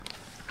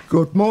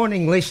Good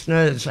morning,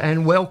 listeners,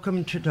 and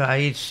welcome to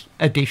today's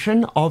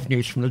edition of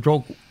News from the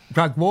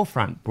Drug War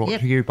Front, brought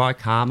to you by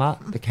CARMA,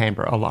 the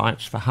Canberra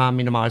Alliance for Harm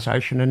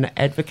Minimisation and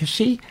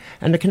Advocacy,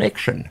 and The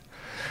Connection.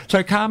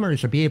 So CARMA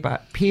is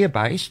a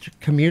peer-based,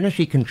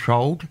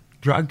 community-controlled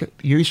drug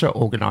user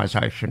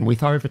organisation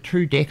with over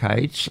 2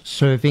 decades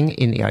serving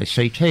in the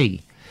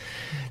ACT.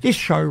 This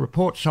show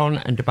reports on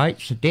and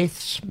debates the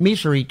deaths,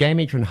 misery,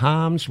 damage and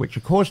harms which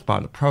are caused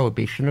by the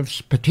prohibition of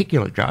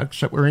particular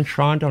drugs that were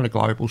enshrined on a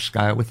global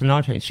scale with the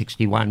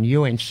 1961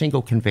 UN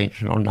Single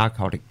Convention on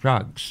Narcotic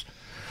Drugs.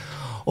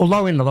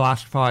 Although in the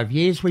last 5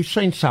 years we've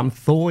seen some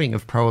thawing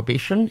of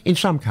prohibition in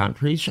some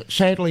countries,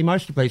 sadly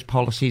most of these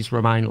policies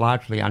remain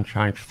largely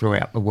unchanged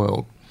throughout the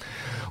world.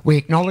 We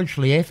acknowledge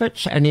the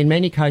efforts and in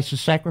many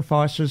cases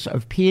sacrifices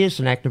of peers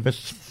and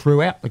activists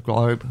throughout the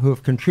globe who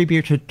have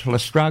contributed to the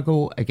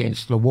struggle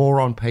against the war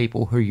on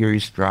people who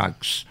use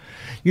drugs.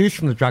 News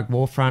from the Drug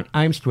War Front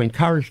aims to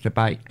encourage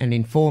debate and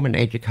inform and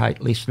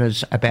educate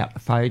listeners about the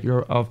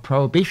failure of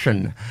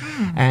prohibition.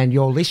 And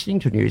you're listening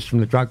to News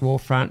from the Drug War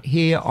Front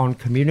here on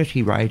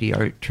Community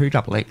Radio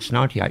 2XX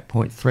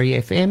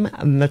 98.3 FM,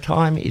 and the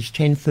time is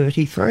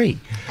 10:33.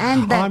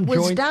 And that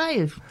was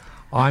Dave.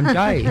 I'm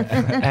Dave,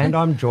 and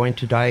I'm joined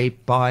today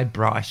by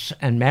Bryce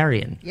and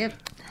Marion. Yep.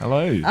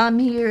 Hello. I'm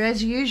here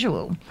as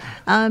usual.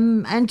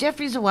 And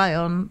Jeffrey's away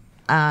on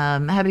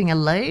having a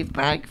leave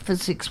break for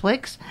 6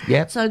 weeks.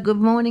 Yep. So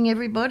good morning,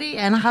 everybody.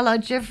 And hello,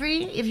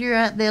 Jeffrey, if you're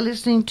out there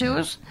listening to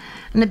us.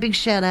 And a big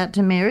shout out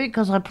to Mary,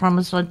 because I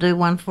promised I'd do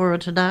one for her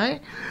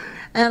today.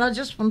 And I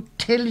just want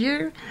to tell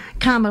you,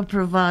 CARMA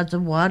provides a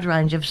wide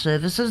range of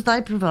services.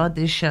 They provide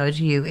this show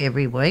to you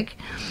every week.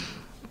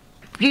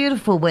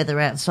 Beautiful weather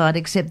outside,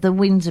 except the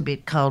wind's a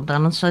bit cold,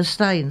 Donna, so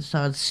stay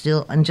inside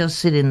still and just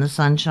sit in the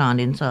sunshine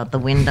inside the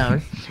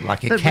window.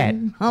 Like a cat.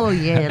 Oh,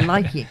 yeah,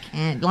 like your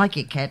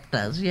cat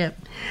does, yep.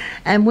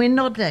 And we're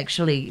not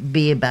actually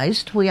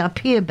beer-based, we are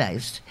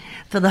peer-based,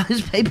 for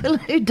those people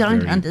who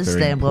don't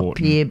understand what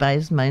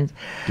peer-based means.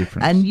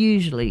 Difference. And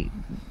usually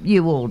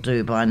you all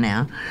do by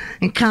now.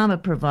 And CARMA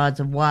provides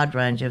a wide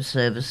range of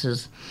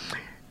services,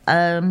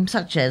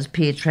 such as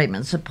peer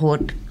treatment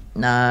support,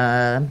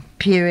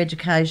 peer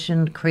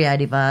education,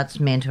 creative arts,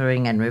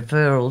 mentoring and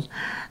referrals.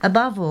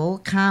 Above all,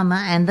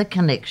 CARMA and The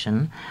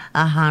Connection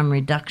are harm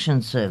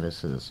reduction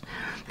services.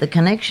 The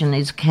Connection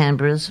is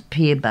Canberra's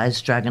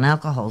peer-based drug and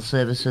alcohol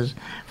services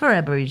for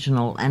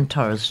Aboriginal and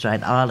Torres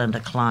Strait Islander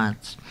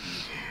clients.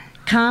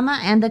 CARMA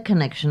and The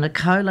Connection are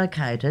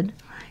co-located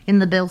in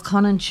the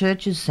Belconnen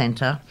Churches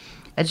Centre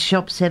at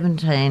Shop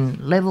 17,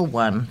 Level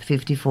 1,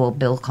 54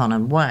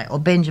 Belconnen Way, or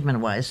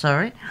Benjamin Way,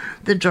 sorry.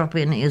 The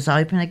drop-in is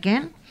open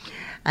again,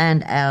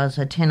 and hours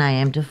are 10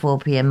 a.m. to 4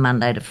 p.m.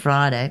 Monday to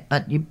Friday.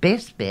 But your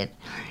best bet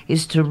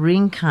is to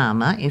ring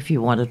CARMA if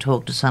you want to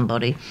talk to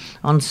somebody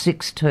on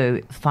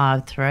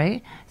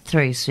 6253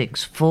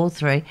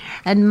 3643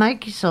 and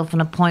make yourself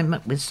an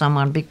appointment with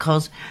someone,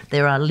 because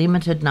there are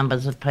limited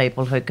numbers of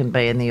people who can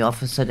be in the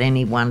office at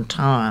any one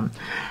time.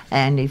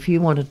 And if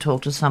you want to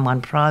talk to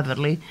someone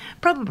privately,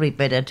 probably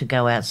better to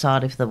go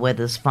outside if the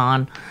weather's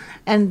fine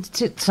and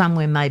sit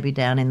somewhere maybe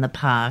down in the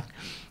park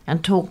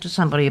and talk to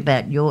somebody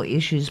about your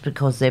issues,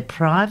 because they're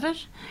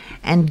private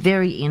and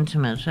very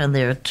intimate. And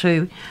there are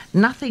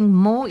nothing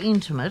more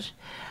intimate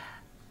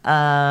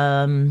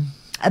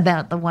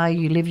about the way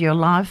you live your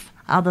life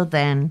other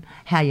than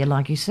how you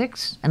like your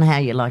sex and how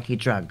you like your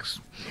drugs.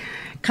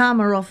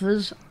 CARMA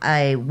offers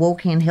a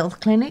walk-in health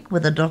clinic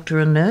with a doctor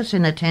and nurse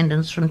in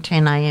attendance from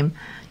 10 a.m.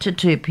 to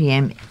 2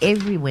 p.m.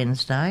 every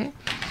Wednesday.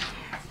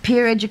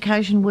 Peer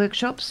education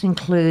workshops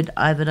include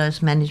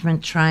overdose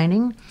management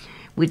training,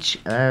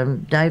 which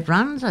Dave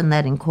runs, and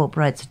that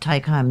incorporates a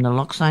take-home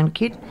naloxone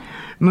kit.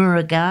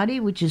 Murugadi,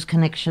 which is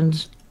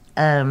Connection's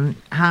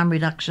harm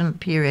reduction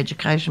peer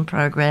education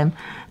program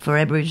for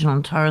Aboriginal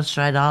and Torres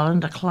Strait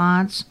Islander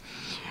clients.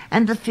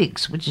 And The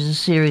Fix, which is a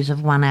series of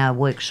 1-hour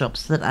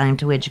workshops that aim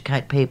to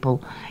educate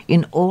people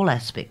in all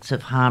aspects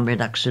of harm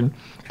reduction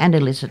and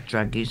illicit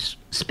drug use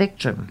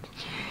spectrum.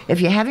 If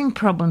you're having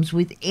problems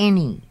with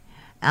any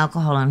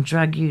alcohol and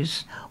drug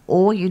use,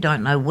 or you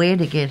don't know where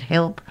to get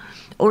help,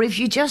 or if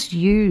you just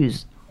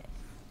use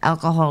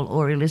alcohol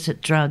or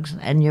illicit drugs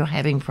and you're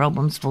having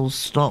problems full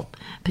stop,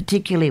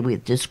 particularly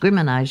with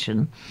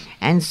discrimination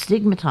and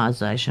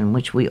stigmatisation,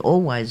 which we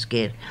always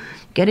get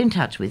in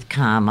touch with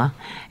CARMA,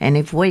 and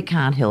if we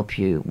can't help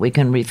you, we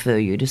can refer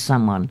you to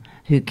someone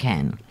who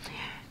can.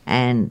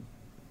 And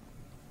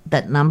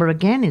that number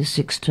again is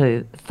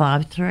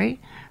 6253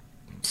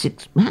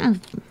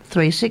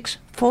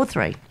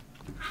 3643.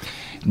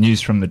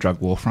 News from the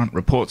Drug War Front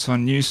reports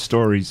on news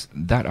stories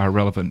that are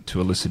relevant to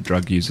illicit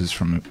drug users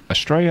from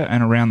Australia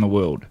and around the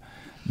world.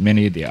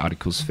 Many of the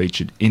articles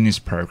featured in this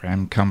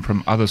program come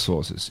from other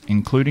sources,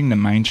 including the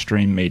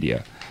mainstream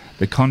media.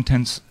 The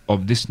contents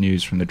of this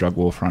News from the Drug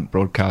War Front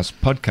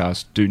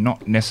podcast do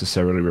not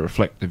necessarily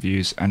reflect the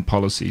views and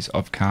policies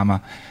of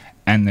CARMA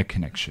and The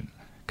Connection.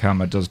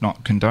 CARMA does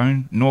not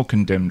condone nor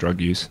condemn drug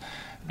use,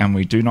 and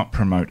we do not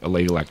promote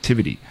illegal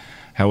activity.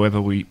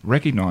 However, we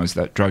recognise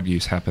that drug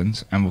use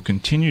happens and will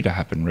continue to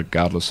happen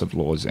regardless of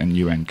laws and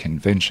UN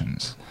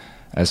conventions.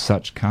 As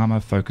such, CARMA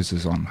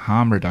focuses on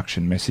harm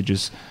reduction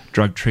messages,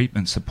 drug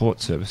treatment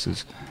support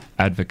services,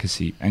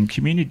 advocacy and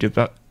community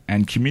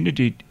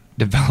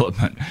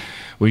development.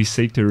 We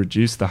seek to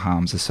reduce the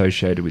harms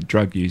associated with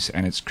drug use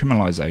and its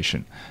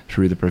criminalisation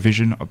through the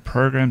provision of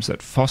programs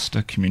that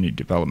foster community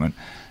development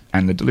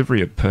and the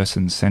delivery of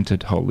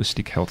person-centred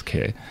holistic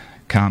healthcare.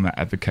 CARMA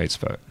advocates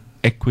for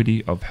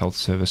equity of health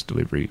service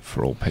delivery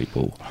for all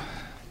people.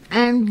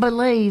 And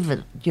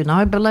believe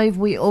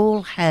we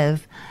all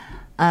have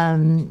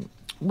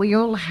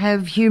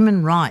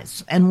human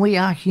rights, and we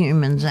are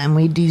humans and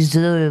we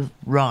deserve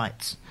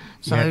rights.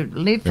 So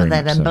live for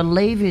that and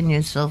believe in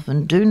yourself,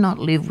 and do not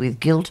live with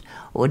guilt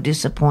or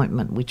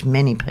disappointment, which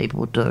many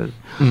people do.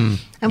 And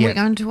we're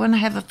going to want to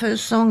have a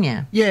first song,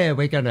 yeah? Yeah,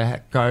 we're going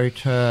to go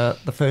to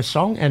the first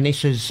song, and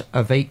this is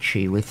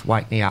Avicii with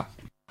Wake Me Up.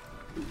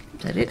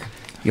 Is that it?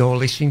 You're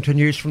listening to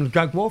News from the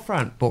Drug War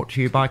Front, brought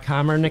to you by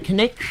CARMA and The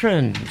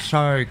Connection.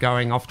 So,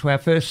 going off to our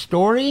first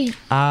story,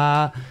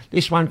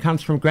 this one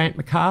comes from Grant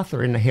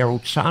MacArthur in the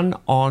Herald Sun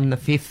on the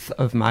 5th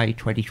of May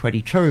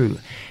 2022.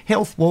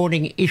 Health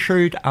warning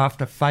issued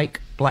after fake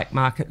black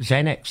market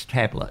Xanax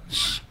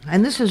tablets.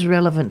 And this is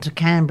relevant to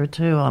Canberra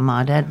too, I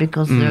might add,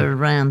 because they're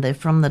around, they're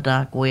from the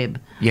dark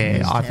web.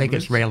 Yeah, I think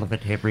it's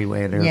relevant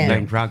everywhere. There have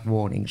been drug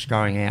warnings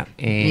going out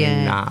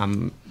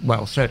in,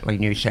 certainly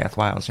New South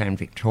Wales and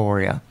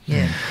Victoria.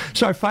 Yeah.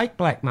 So fake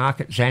black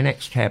market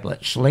Xanax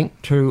tablets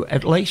linked to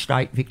at least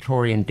 8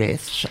 Victorian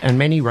deaths and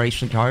many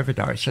recent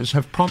overdoses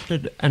have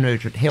prompted an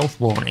urgent health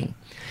warning.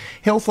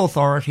 Health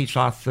authorities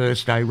last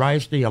Thursday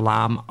raised the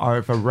alarm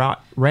over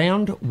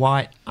round,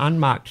 white,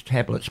 unmarked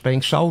tablets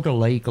being sold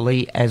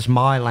illegally as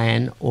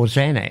Mylan or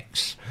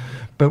Xanax,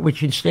 but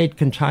which instead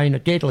contain a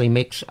deadly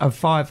mix of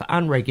 5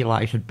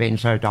 unregulated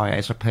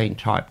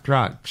benzodiazepine-type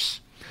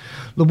drugs.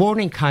 The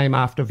warning came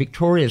after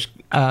Victoria's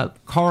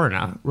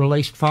coroner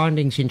released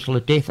findings into the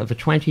death of a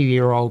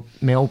 20-year-old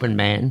Melbourne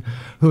man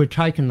who had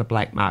taken the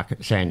black market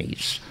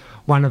Xannies,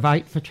 one of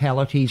 8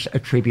 fatalities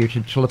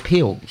attributed to the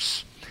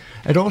pills.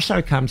 It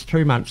also comes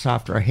 2 months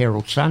after a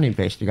Herald Sun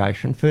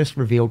investigation first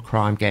revealed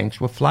crime gangs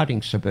were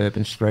flooding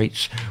suburban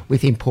streets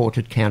with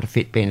imported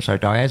counterfeit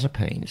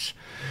benzodiazepines,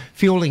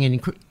 fueling an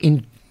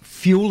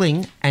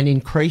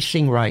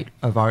increasing rate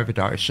of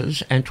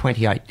overdoses and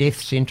 28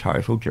 deaths in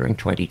total during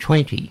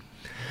 2020.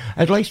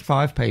 At least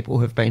 5 people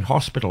have been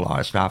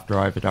hospitalised after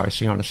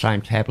overdosing on the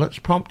same tablets,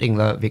 prompting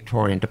the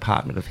Victorian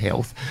Department of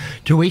Health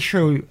to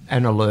issue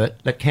an alert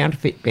that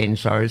counterfeit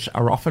benzos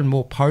are often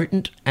more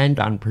potent and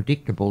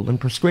unpredictable than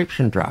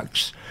prescription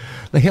drugs.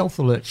 The health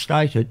alert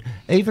stated,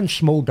 even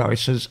small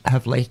doses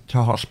have led to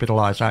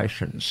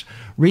hospitalisations.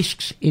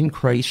 Risks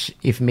increase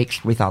if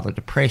mixed with other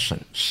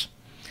depressants.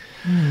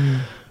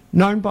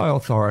 Known by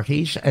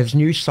authorities as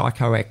new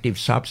psychoactive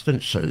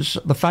substances,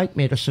 the fake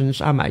medicines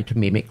are made to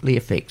mimic the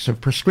effects of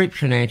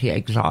prescription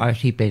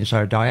anti-anxiety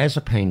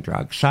benzodiazepine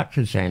drugs such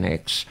as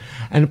Xanax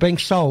and are being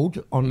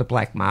sold on the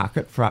black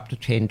market for up to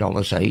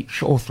 $10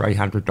 each or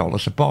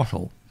 $300 a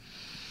bottle.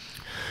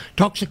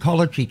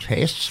 Toxicology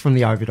tests from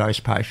the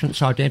overdose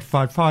patients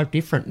identified 5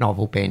 different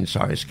novel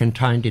benzos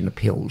contained in the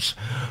pills: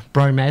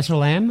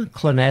 bromazolam,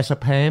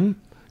 clonazepam,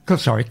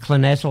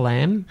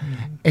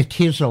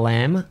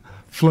 etizolam,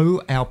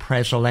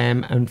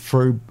 flualprazolam and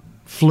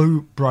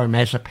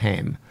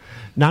flubromazepam,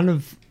 none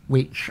of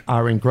which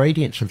are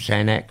ingredients of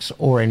Xanax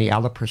or any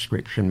other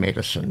prescription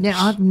medicines. Yeah,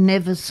 I've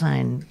never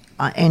seen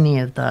any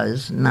of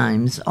those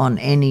names on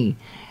any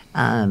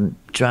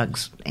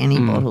drugs, any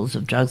bottles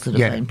of drugs that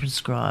have been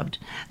prescribed.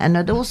 And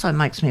it also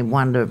makes me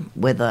wonder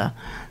whether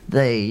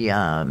the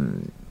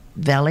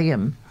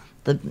Valium,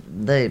 the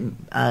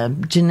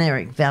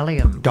generic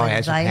Valium,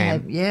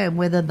 diazepam,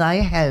 whether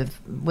they have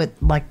with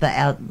like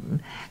the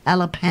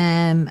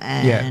Alapam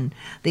and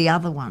the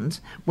other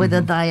ones,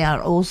 whether they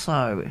are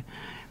also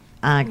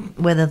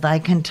whether they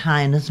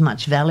contain as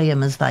much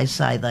Valium as they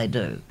say they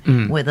do,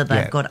 whether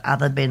they've got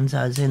other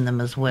benzos in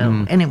them as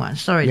well. Anyway,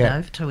 sorry,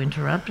 Dave, to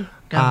interrupt.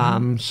 Go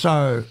on.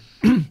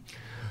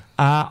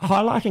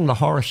 Highlighting the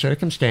horror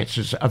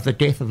circumstances of the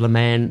death of the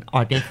man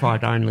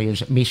identified only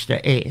as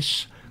Mr.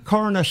 S,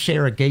 Coroner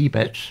Sarah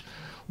Giebert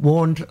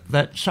warned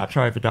that such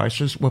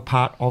overdoses were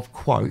part of,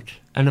 quote,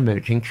 an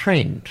emerging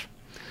trend.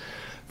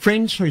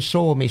 Friends who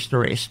saw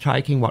Mr. S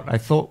taking what they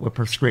thought were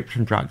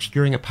prescription drugs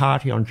during a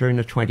party on June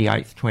the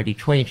 28th,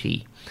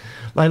 2020.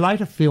 They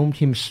later filmed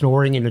him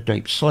snoring in a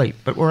deep sleep,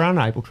 but were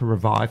unable to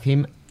revive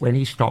him when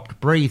he stopped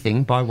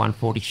breathing by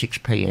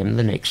 1:46 p.m.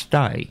 the next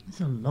day.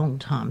 It's a long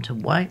time to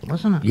wait,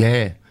 wasn't it?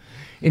 Yeah.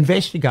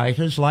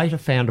 Investigators later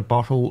found a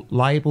bottle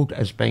labelled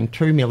as being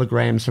 2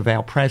 milligrams of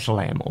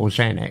alprazolam or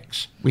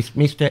Xanax with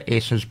Mr.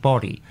 S's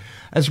body,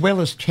 as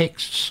well as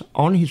texts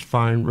on his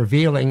phone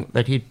revealing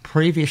that he'd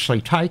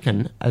previously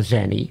taken a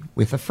Xanny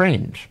with a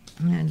friend.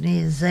 Oh,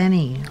 dear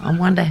Xanny. I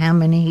wonder how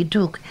many he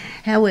took.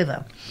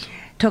 However,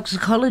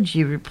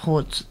 Toxicology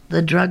reports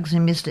the drugs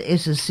in Mr.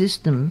 S's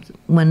system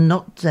were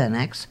not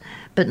Xanax,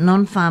 but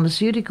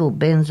non-pharmaceutical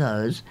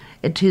benzos,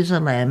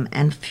 etizolam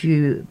and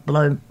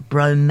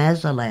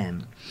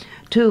bromazolam,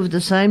 two of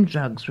the same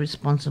drugs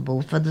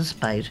responsible for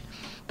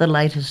the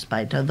latest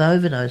spate of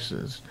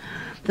overdoses.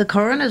 The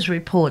coroner's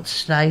report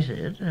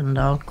stated, and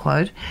I'll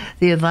quote,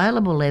 "The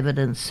available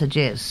evidence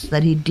suggests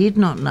that he did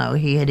not know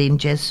he had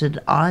ingested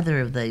either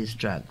of these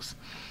drugs.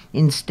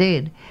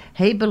 Instead,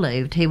 he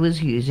believed he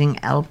was using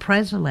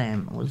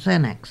alprazolam, or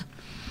Xanax,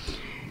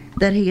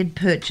 that he had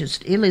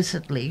purchased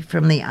illicitly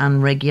from the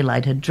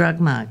unregulated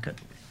drug market."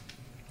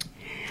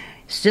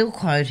 Still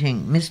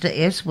quoting, Mr.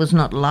 S was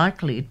not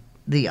likely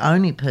the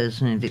only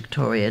person in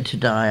Victoria to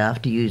die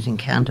after using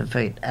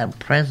counterfeit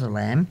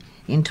alprazolam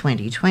in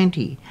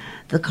 2020.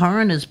 The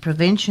Coroner's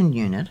Prevention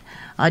Unit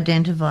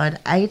identified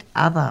 8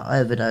 other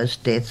overdose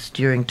deaths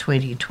during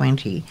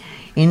 2020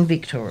 in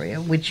Victoria,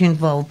 which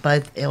involved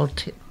both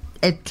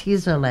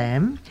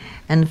etizolam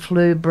and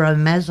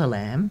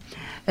flubromazolam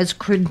as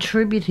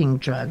contributing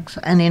drugs,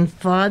 and in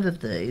 5 of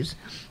these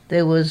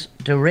there was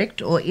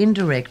direct or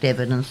indirect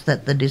evidence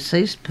that the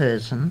deceased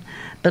person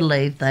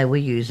believed they were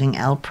using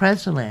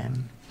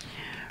alprazolam.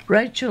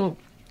 Rachel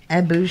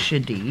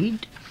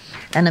Abushadid,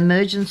 an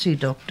emergency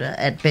doctor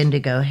at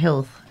Bendigo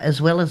Health, as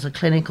well as a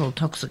clinical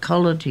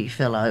toxicology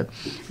fellow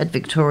at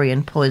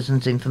Victorian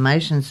Poisons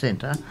Information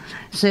Centre,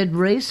 said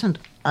recent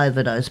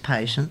overdose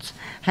patients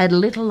had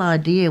little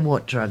idea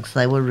what drugs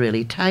they were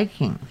really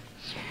taking.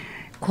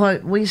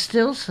 Quote, we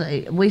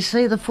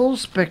see the full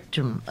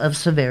spectrum of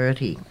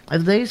severity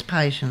of these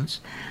patients.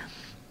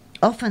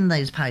 Often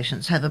these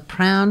patients have a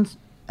profound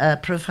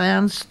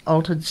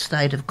altered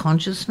state of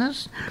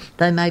consciousness.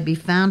 They may be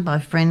found by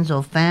friends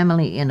or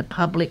family in a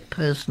public,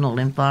 personal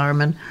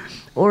environment,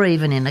 or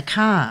even in a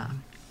car.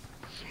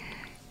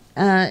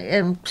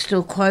 I'm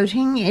still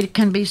quoting, it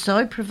can be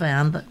so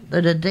profound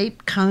that a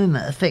deep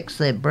coma affects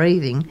their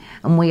breathing,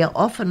 and we are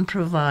often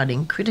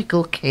providing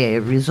critical care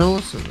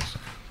resources.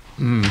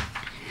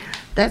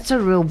 That's a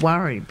real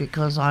worry,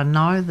 because I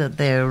know that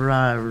there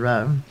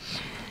are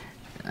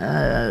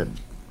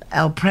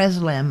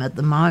alprazolam at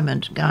the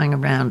moment going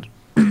around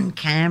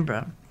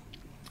Canberra,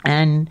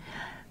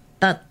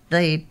 but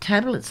the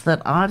tablets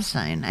that I've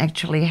seen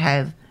actually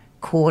have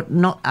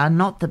are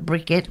not the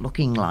briquette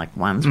looking like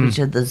ones, which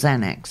are the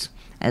Xanax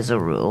as a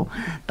rule,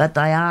 but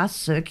they are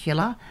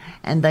circular,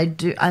 and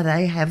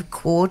they have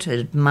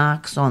quartered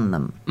marks on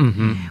them,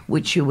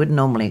 which you would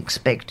normally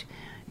expect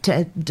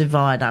to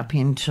divide up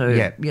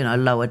into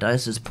lower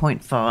doses,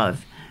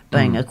 0.5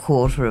 being a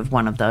quarter of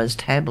one of those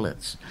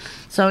tablets.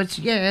 So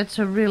it's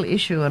a real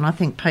issue, and I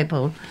think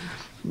people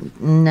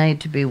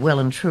need to be well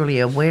and truly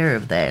aware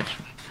of that,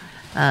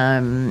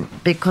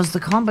 because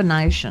the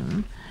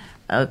combination,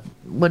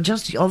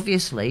 just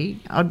obviously,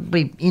 I'd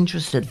be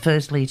interested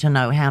firstly to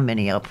know how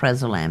many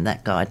alprazolam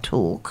that guy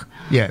took,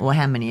 or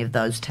how many of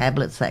those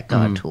tablets that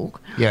guy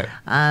took,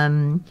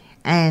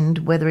 and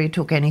whether he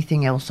took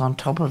anything else on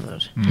top of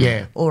it,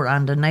 or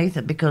underneath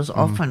it, because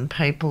often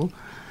people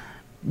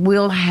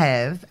will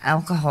have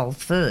alcohol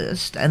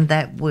first, and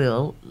that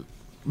will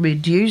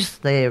reduce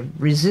their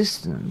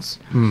resistance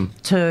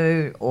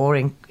to, or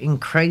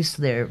increase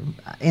their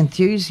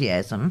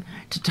enthusiasm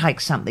to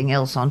take something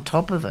else on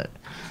top of it.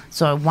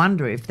 So I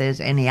wonder if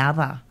there's any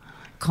other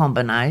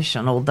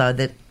combination, although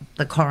that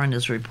the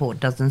coroner's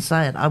report doesn't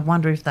say it. I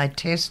wonder if they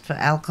test for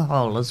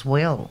alcohol as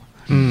well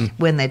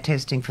when they're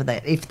testing for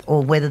that,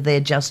 or whether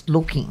they're just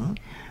looking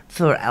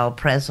for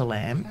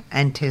alprazolam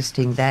and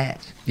testing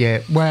that. Yeah,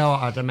 well,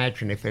 I'd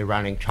imagine if they're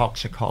running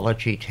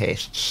toxicology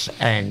tests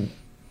and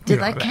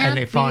and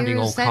they're finding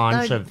all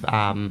kinds of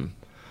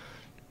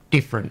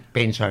different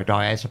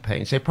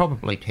benzodiazepines, they're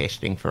probably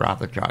testing for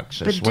other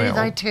drugs as well. But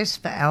do they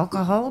test for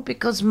alcohol?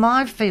 Because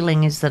my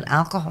feeling is that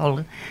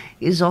alcohol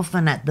is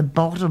often at the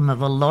bottom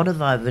of a lot of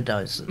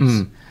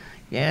overdoses.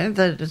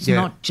 That it's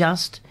not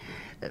just...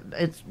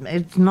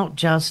 It's not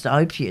just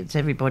opiates.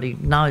 Everybody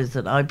knows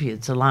that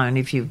opiates alone,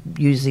 if you're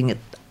using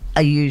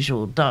a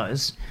usual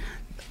dose,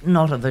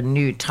 not of a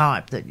new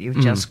type that you've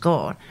just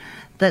got,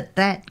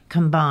 that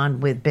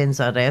combined with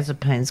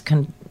benzodiazepines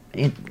can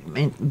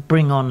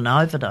bring on an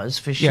overdose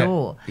for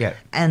sure.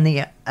 And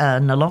the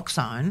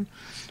naloxone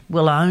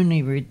will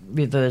only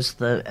reverse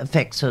the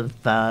effects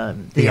of the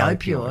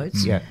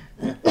opioids.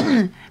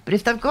 But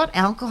if they've got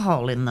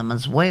alcohol in them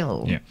as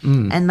well,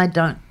 and they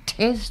don't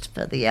test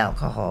for the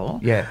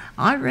alcohol,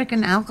 I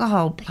reckon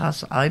alcohol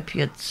plus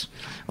opiates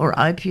or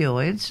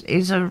opioids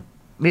is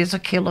a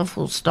killer,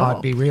 full stop.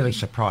 I'd be really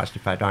surprised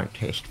if they don't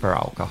test for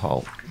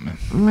alcohol.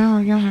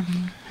 Well, yeah.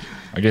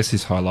 I guess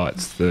this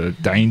highlights the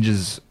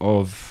dangers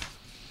of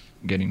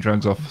getting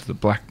drugs off the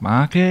black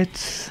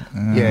market.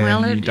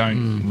 Well, you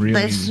don't really...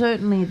 There's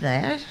certainly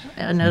that,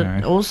 and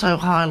it also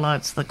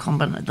highlights the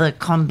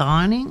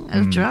combining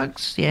of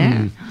drugs,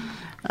 and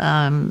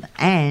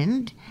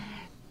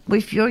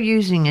if you're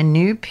using a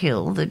new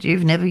pill that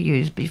you've never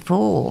used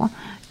before,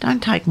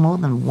 don't take more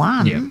than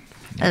one.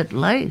 at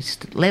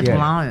least, let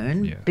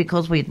alone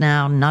because we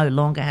now no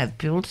longer have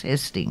pill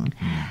testing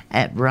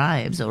at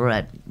raves or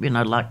at,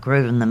 like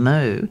Groove and the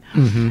Moo.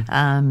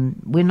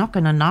 We're not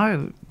going to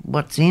know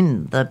what's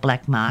in the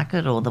black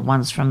market or the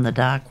ones from the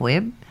dark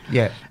web.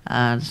 Yeah.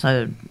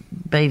 So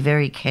be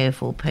very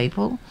careful,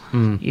 people.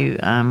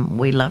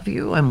 We love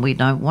you and we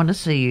don't want to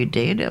see you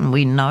dead, and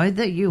we know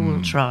that you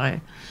will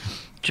try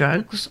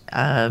drugs,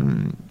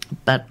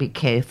 but be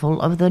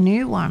careful of the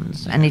new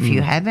ones. And if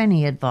you have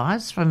any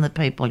advice from the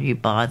people you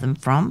buy them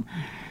from,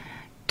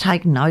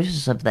 take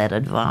notice of that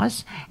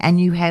advice. And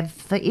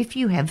if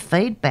you have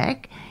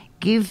feedback,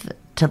 give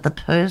to the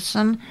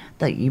person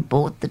that you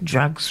bought the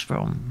drugs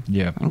from.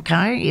 Yeah.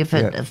 Okay? If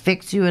it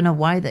affects you in a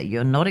way that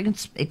you're not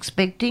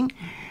expecting,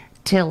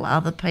 tell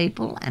other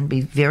people and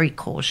be very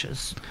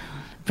cautious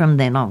from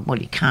then on. Well,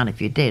 you can't if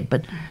you're dead,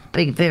 but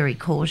be very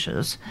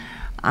cautious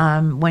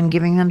when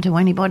giving them to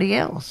anybody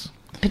else,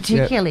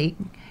 particularly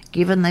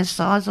given their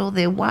size or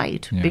their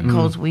weight,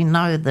 because we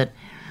know that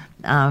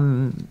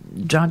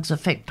drugs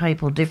affect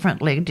people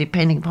differently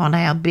depending upon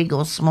how big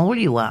or small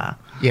you are,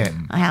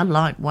 how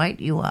lightweight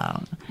you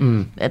are,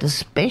 but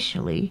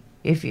especially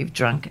if you've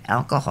drunk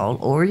alcohol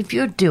or if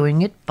you're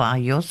doing it by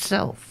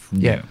yourself.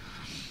 Yeah.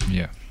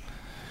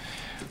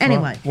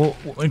 Anyway. Well,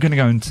 we're going to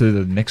go into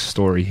the next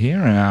story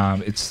here.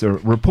 It's the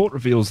report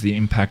reveals the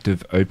impact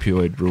of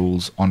opioid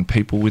rules on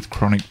people with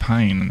chronic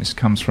pain. And this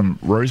comes from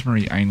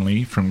Rosemary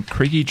Ainley from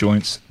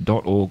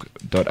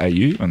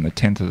creakyjoints.org.au on the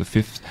 10th of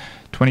the 5th,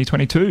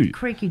 2022.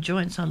 Creaky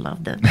joints, I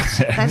love that.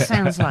 That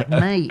sounds like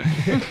me.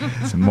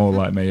 It's more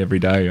like me every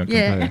day, I can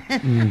tell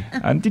you.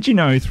 And did you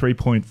know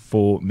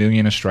 3.4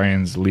 million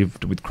Australians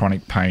lived with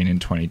chronic pain in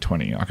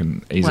 2020? I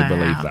can easily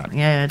believe that.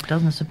 Yeah, it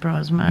doesn't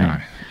surprise me. No.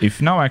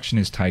 If no action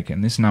is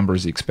taken, this number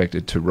is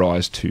expected to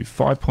rise to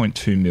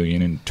 5.2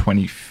 million in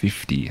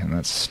 2050, and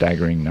that's a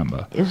staggering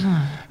number. Isn't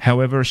it?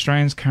 However,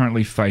 Australians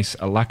currently face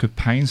a lack of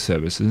pain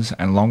services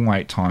and long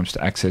wait times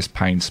to access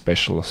pain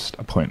specialist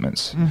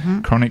appointments.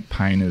 Chronic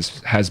pain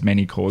has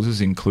many causes,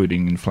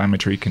 including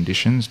inflammatory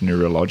conditions,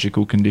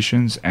 neurological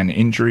conditions, and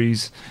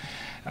injuries,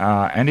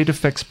 and it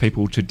affects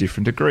people to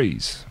different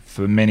degrees.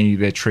 For many,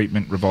 their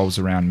treatment revolves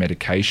around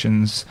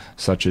medications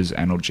such as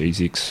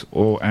analgesics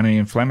or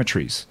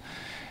anti-inflammatories.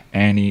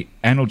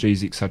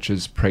 Analgesics such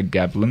as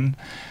pregabalin,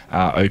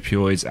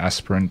 opioids,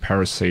 aspirin,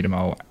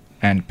 paracetamol,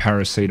 and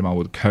paracetamol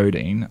with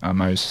codeine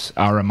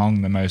are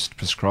among the most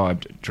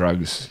prescribed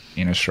drugs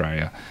in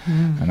Australia.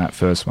 And that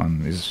first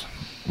one is,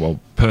 well,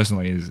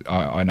 personally,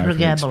 I know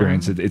from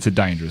experience, it's a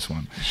dangerous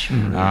one.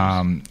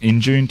 In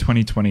June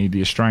 2020,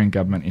 the Australian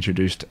government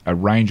introduced a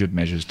range of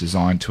measures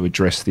designed to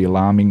address the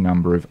alarming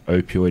number of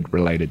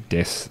opioid-related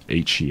deaths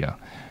each year.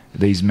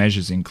 These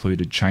measures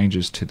included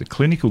changes to the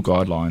clinical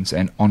guidelines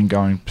and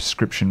ongoing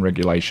prescription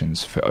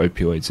regulations for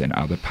opioids and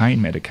other pain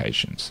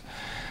medications.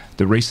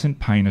 The recent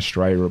Pain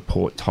Australia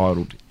report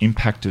titled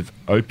Impact of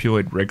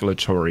Opioid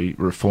Regulatory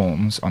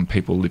Reforms on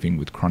People Living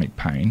with Chronic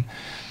Pain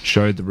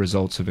showed the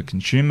results of a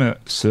consumer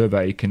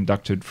survey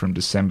conducted from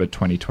December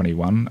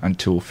 2021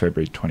 until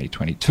February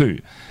 2022.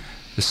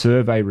 The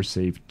survey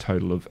received a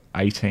total of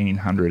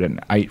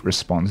 1,808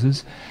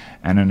 responses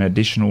and an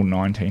additional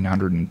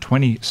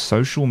 1,920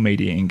 social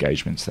media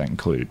engagements that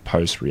included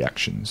post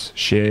reactions,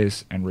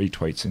 shares and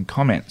retweets and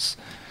comments.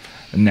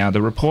 Now,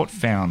 the report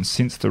found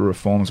since the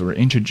reforms were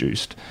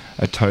introduced,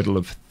 a total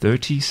of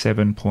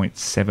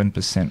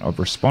 37.7% of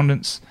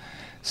respondents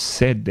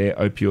said their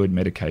opioid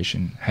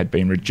medication had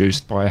been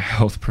reduced by a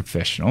health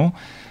professional,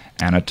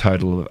 and a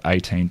total of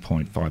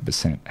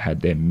 18.5% had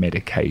their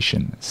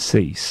medication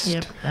ceased.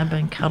 Yep, they've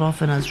been cut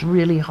off, and it's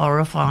really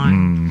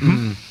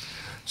horrifying.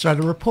 So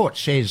the report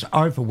says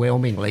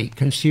overwhelmingly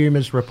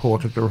consumers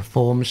reported the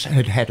reforms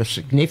had had a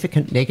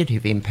significant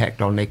negative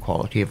impact on their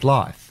quality of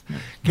life.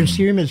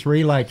 Consumers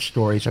relayed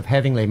stories of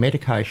having their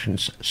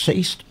medications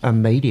ceased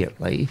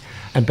immediately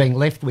and being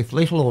left with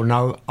little or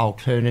no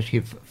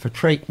alternative for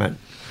treatment.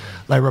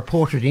 They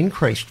reported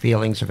increased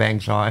feelings of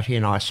anxiety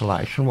and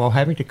isolation while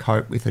having to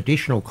cope with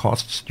additional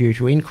costs due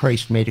to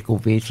increased medical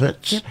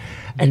visits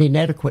and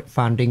inadequate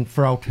funding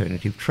for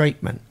alternative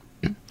treatment.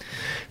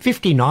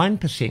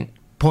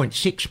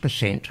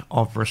 59.6%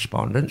 of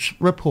respondents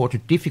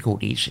reported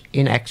difficulties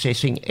in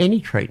accessing any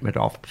treatment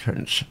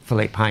options for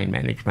their pain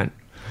management.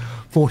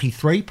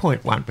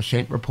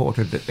 43.1%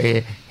 reported that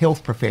their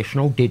health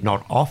professional did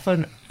not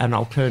offer an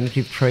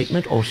alternative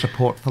treatment or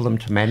support for them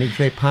to manage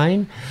their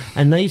pain,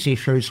 and these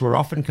issues were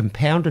often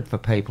compounded for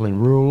people in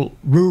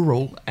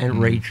rural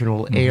and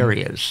regional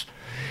areas.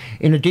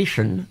 In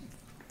addition,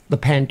 the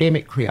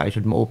pandemic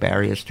created more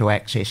barriers to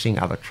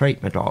accessing other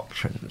treatment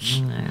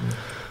options.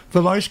 For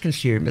those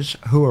consumers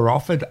who were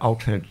offered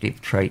alternative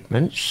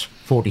treatments,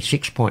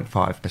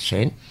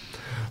 46.5%,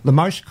 the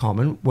most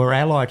common were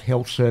allied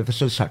health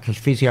services such as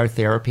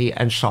physiotherapy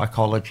and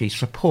psychology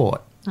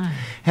support.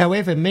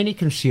 However, many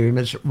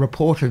consumers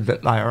reported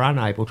that they are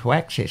unable to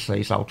access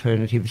these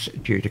alternatives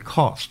due to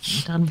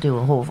costs. It doesn't do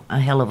a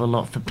hell of a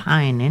lot for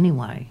pain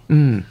anyway.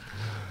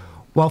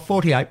 While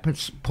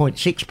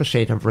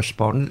 48.6% of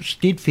respondents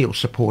did feel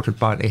supported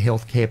by their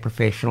healthcare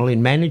professional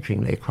in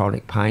managing their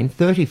chronic pain,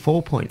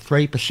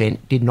 34.3%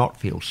 did not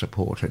feel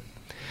supported.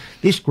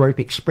 This group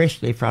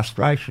expressed their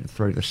frustration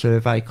through the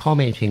survey,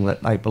 commenting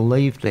that they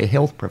believed their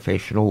health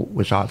professional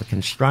was either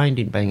constrained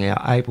in being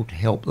able to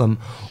help them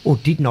or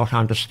did not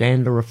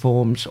understand the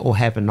reforms or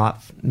have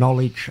enough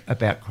knowledge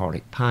about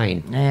chronic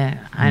pain.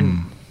 Yeah,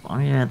 and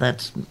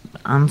that's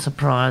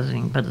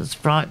unsurprising, but it's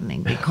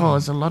frightening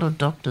because a lot of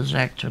doctors are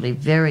actually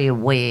very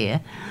aware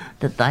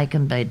that they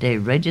can be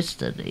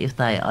deregistered if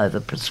they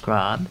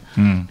overprescribe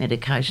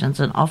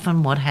medications, and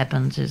often what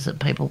happens is that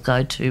people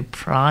go to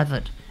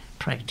private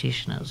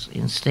practitioners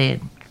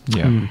instead.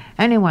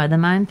 Anyway, the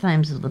main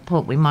themes of the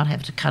report, we might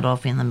have to cut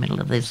off in the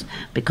middle of this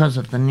because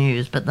of the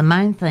news, but the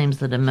main themes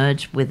that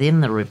emerged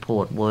within the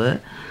report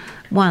were: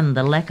 1,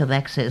 the lack of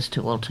access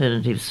to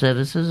alternative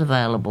services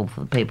available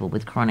for people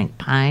with chronic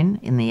pain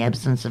in the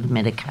absence of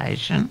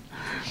medication.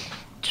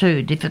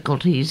 2,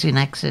 difficulties in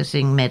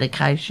accessing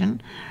medication,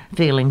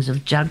 feelings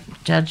of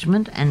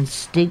judgment and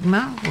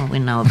stigma. Well, we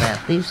know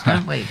about this,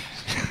 don't we?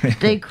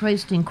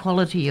 Decreased in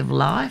quality of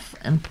life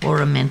and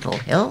poorer mental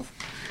health.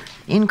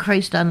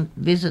 Increased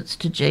visits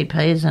to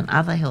GPs and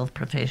other health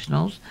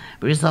professionals,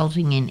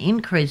 resulting in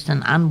increased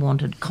and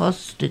unwanted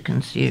costs to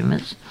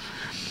consumers.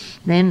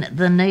 Then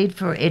the need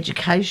for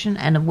education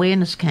and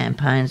awareness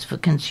campaigns for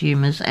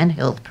consumers and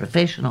health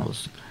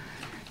professionals.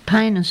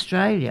 Pain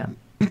Australia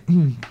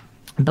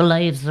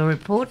believes the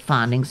report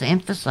findings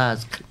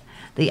emphasise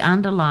the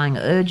underlying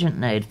urgent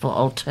need for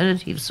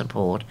alternative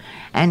support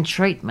and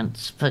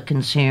treatments for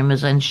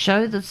consumers and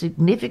show the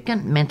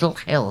significant mental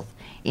health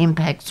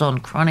impacts on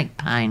chronic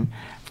pain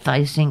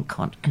facing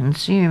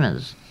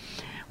consumers.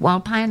 While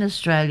Pain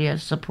Australia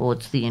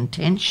supports the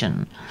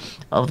intention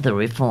of the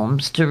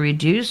reforms to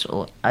reduce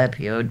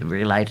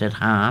opioid-related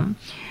harm,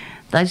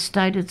 they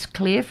state it's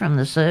clear from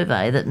the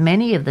survey that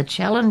many of the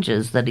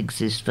challenges that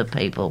exist for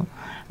people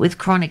with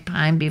chronic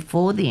pain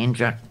before the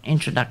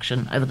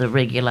introduction of the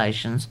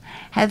regulations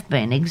have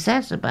been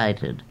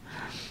exacerbated.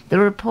 The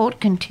report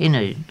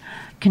continued.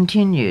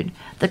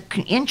 The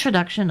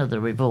introduction of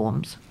the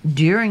reforms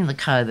during the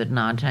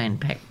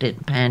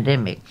COVID-19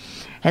 pandemic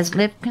has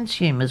left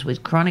consumers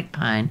with chronic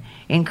pain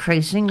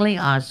increasingly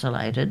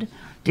isolated,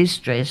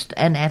 distressed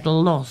and at a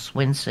loss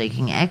when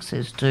seeking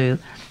access to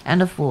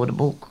and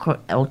affordable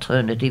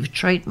alternative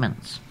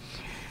treatments.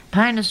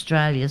 Pain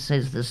Australia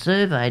says the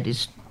survey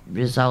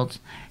results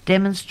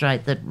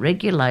demonstrate that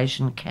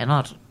regulation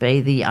cannot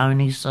be the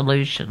only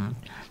solution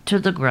to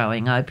the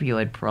growing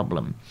opioid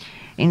problem.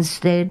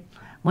 Instead,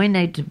 we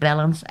need to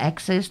balance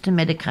access to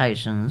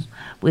medications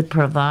with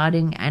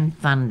providing and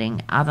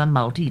funding other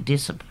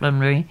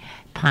multidisciplinary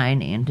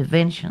pain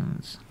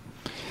interventions.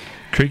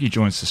 Creaky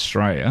Joints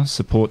Australia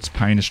supports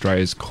Pain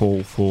Australia's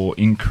call for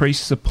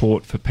increased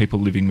support for people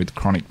living with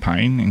chronic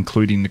pain,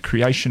 including the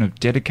creation of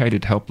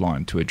dedicated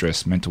helpline to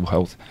address mental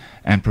health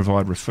and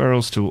provide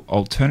referrals to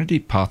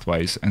alternative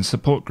pathways and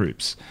support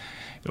groups.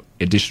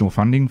 Additional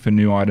funding for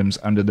new items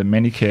under the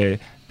Medicare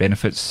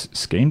Benefits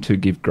Scheme to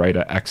give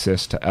greater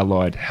access to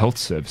allied health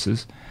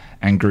services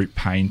and group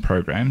pain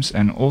programs,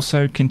 and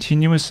also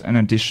continuous and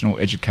additional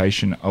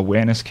education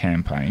awareness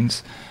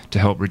campaigns to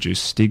help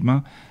reduce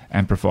stigma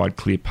and provide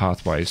clear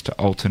pathways to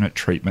alternate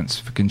treatments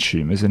for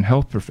consumers and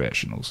health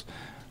professionals.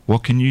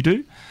 What can you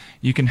do?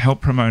 You can help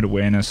promote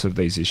awareness of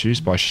these issues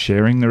by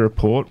sharing the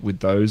report with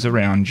those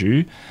around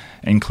you,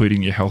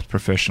 including your health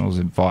professionals,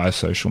 and via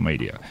social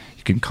media.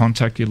 You can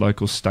contact your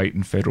local state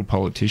and federal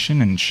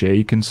politician and share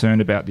your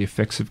concern about the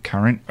effects of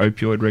current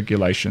opioid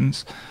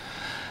regulations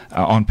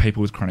on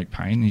people with chronic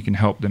pain. You can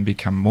help them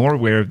become more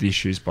aware of the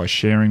issues by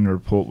sharing the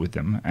report with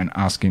them and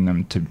asking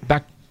them to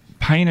back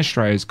Pain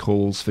Australia's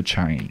calls for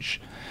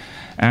change.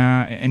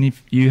 And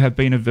if you have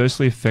been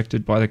adversely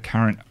affected by the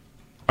current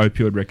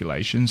opioid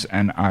regulations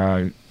and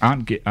are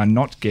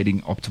not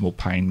getting optimal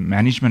pain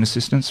management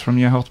assistance from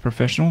your health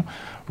professional,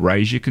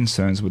 raise your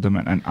concerns with them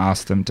and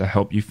ask them to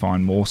help you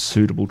find more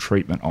suitable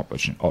treatment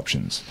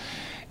options.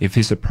 If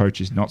this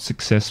approach is not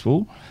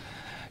successful,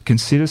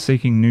 consider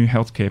seeking new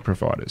healthcare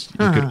providers.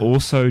 You could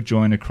also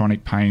join a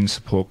chronic pain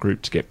support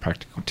group to get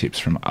practical tips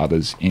from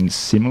others in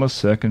similar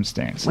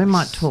circumstances. We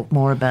might talk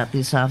more about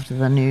this after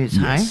the news,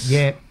 yes. hey?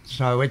 Yeah,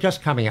 so we're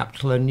just coming up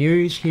to the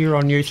news here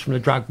on News from the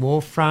Drug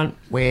War Front,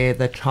 where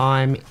the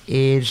time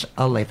is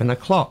 11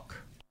 o'clock.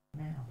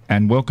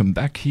 And welcome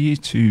back here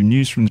to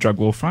News from the Drug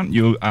War Front.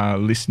 You are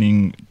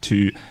listening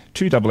to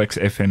 2XX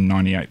FM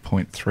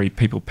 98.3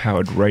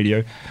 People-Powered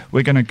Radio.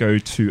 We're going to go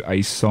to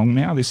a song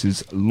now. This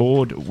is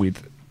Lord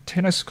with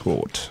Tennis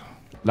Court.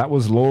 That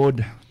was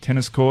Lord,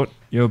 Tennis Court.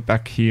 You're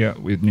back here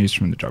with News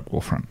from the Drug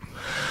War Front.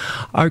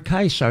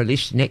 Okay, so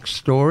this next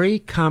story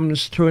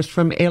comes to us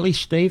from Ellie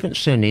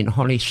Stevenson in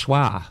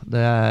Honisois,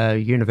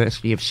 the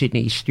University of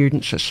Sydney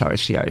Students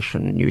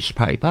Association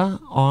newspaper,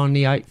 on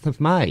the 8th of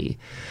May.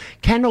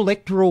 Can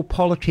electoral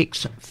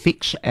politics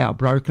fix our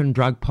broken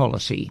drug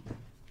policy?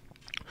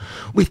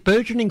 With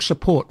burgeoning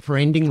support for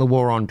ending the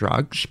war on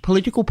drugs,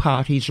 political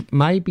parties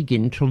may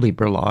begin to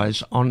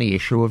liberalise on the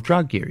issue of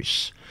drug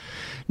use.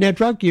 Now,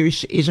 drug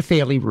use is a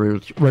fairly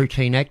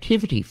routine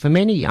activity for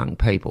many young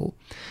people.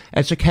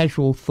 It's a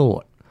casual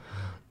thought,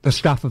 the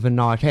stuff of a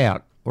night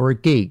out, or a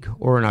gig,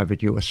 or an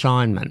overdue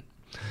assignment.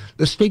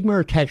 The stigma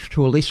attached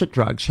to illicit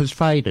drugs has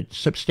faded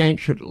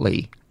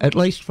substantially, at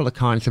least for the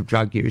kinds of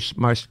drug use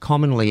most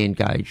commonly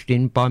engaged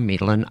in by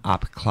middle and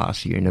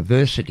upper-class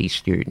university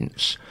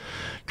students.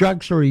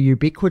 Drugs are a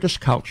ubiquitous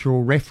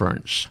cultural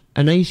reference,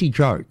 an easy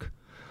joke.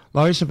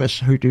 Those of us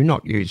who do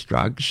not use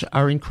drugs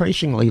are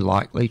increasingly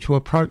likely to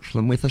approach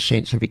them with a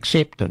sense of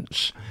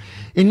acceptance.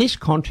 In this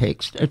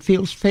context, it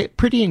feels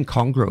pretty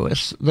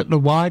incongruous that the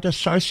wider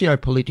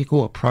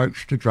socio-political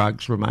approach to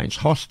drugs remains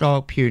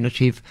hostile,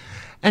 punitive,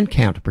 and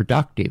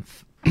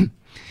counterproductive.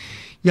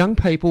 Young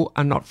people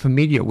are not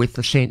familiar with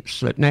the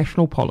sense that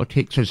national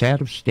politics is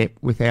out of step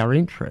with our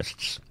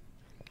interests.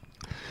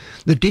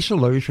 The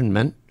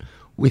disillusionment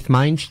with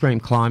mainstream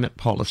climate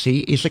policy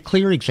is a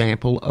clear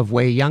example of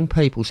where young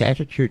people's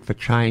attitude for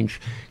change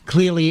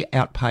clearly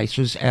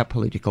outpaces our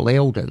political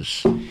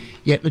elders.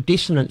 Yet the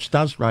dissonance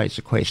does raise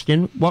the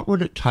question, what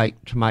would it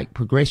take to make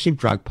progressive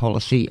drug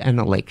policy an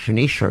election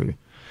issue?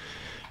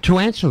 To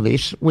answer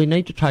this, we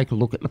need to take a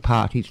look at the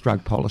party's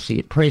drug policy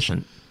at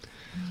present.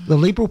 The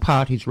Liberal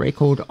Party's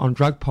record on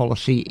drug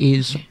policy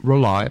is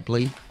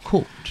reliably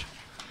cooked.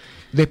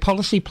 Their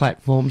policy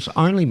platform's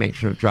only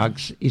mention of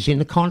drugs is in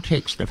the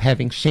context of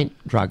having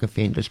sent drug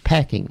offenders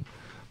packing.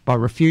 By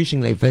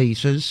refusing their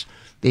visas,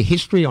 their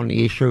history on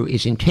the issue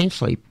is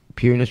intensely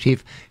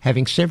punitive,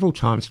 having several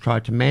times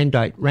tried to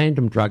mandate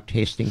random drug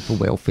testing for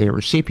welfare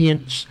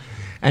recipients,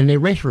 and their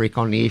rhetoric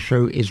on the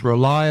issue is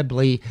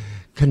reliably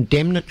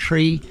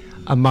condemnatory,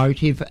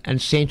 emotive,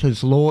 and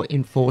centres law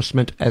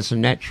enforcement as a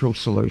natural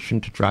solution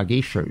to drug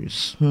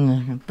issues.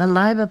 The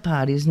Labor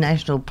Party's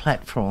national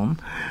platform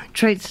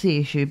treats the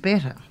issue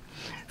better,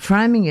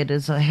 framing it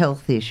as a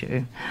health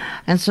issue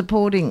and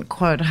supporting,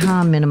 quote,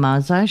 harm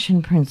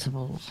minimisation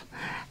principles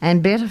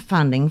and better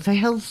funding for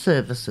health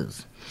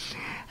services.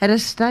 At a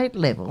state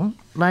level,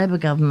 Labor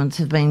governments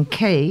have been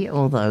key,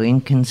 although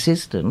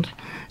inconsistent,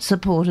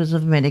 supporters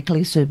of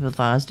medically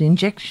supervised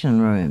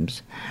injection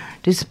rooms,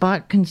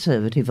 despite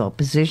Conservative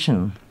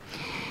opposition.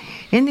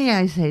 In the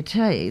ACT,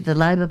 the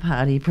Labor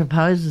Party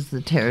proposes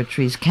the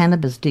Territory's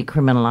cannabis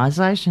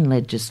decriminalisation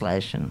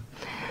legislation.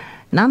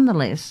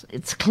 Nonetheless,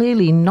 it's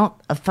clearly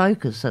not a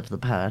focus of the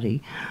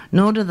party,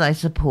 nor do they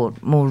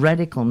support more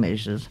radical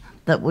measures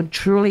that would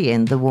truly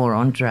end the war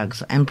on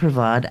drugs and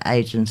provide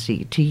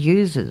agency to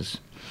users.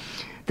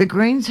 The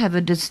Greens have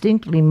a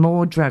distinctly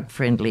more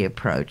drug-friendly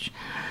approach.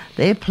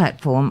 Their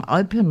platform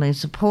openly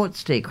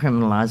supports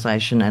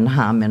decriminalisation and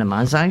harm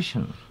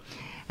minimisation,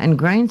 and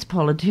Greens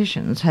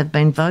politicians have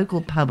been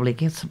vocal public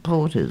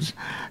supporters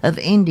of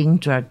ending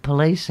drug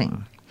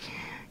policing.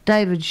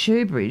 David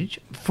Shoebridge,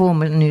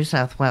 former New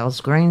South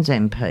Wales Greens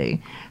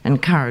MP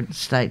and current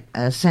state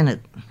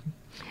Senate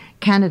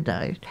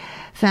candidate,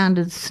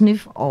 founded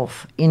Sniff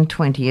Off in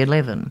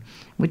 2011,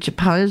 which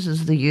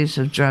opposes the use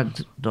of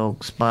drug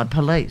dogs by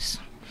police.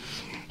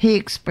 He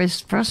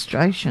expressed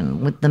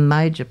frustration with the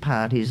major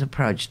party's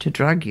approach to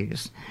drug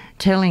use,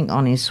 telling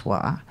On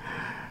Issoire,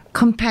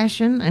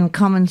 compassion and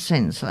common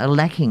sense are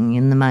lacking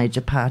in the major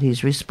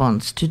party's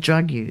response to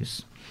drug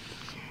use.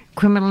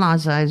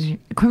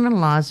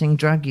 Criminalising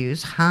drug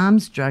use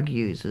harms drug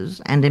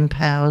users and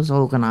empowers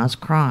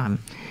organised crime.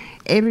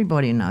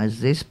 Everybody knows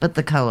this, but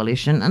the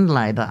Coalition and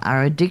Labor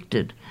are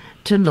addicted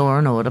to law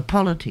and order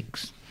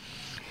politics.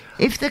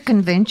 If the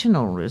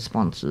conventional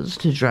responses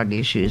to drug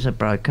issues are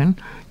broken,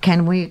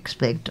 can we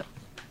expect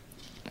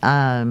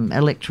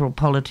electoral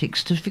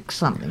politics to fix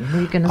something?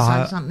 Were you going to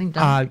say something,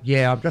 Doug?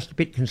 Yeah, I'm just a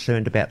bit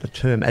concerned about the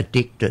term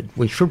addicted.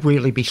 We should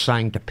really be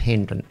saying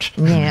dependent.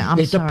 Yeah, I'm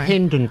They're sorry.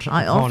 Dependent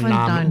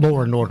on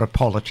law and order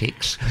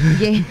politics.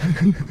 Yeah,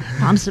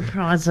 I'm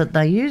surprised that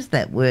they use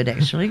that word,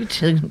 actually,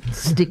 to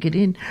stick it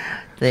in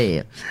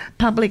there.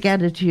 Public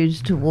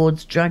attitudes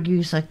towards drug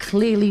use are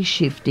clearly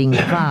shifting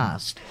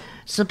fast.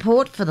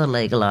 Support for the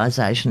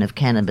legalisation of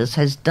cannabis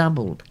has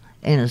doubled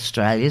in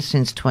Australia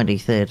since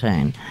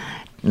 2013,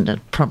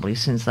 probably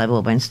since they've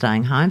all been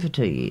staying home for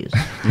 2 years.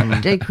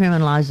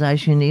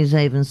 Decriminalisation is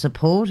even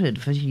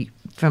supported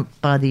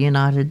by the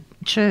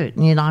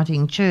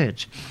Uniting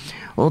Church,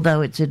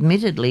 although it's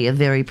admittedly a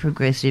very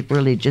progressive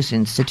religious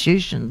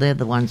institution. They're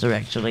the ones who are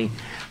actually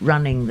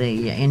running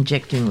the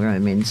injecting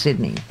room in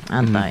Sydney,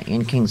 aren't they,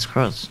 in King's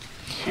Cross?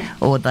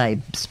 Or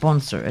they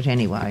sponsor it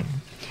anyway.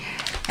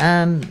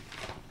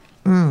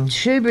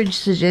 Shoebridge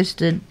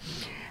suggested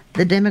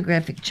the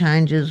demographic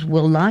changes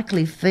will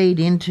likely feed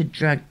into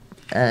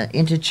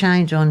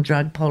change on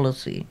drug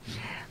policy,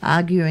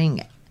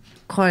 arguing,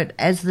 quote,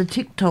 as the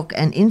TikTok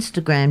and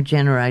Instagram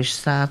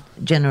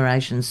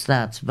generation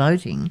starts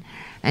voting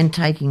and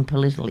taking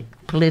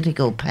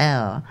political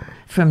power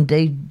from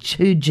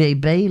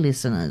 2GB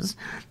listeners,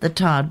 the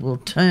tide will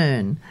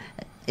turn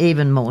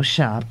even more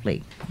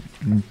sharply.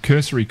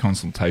 Cursory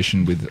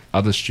consultation with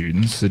other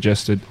students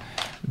suggested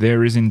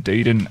there is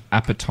indeed an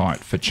appetite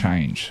for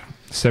change.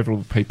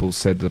 Several people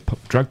said the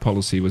drug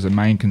policy was a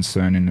main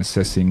concern in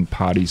assessing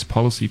parties'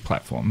 policy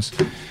platforms,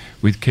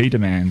 with key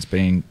demands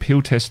being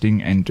pill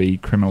testing and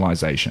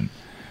decriminalisation.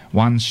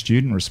 One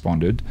student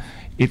responded,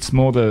 "It's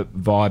more the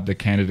vibe the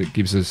candidate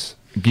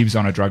gives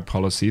on a drug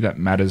policy that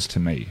matters to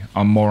me.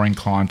 I'm more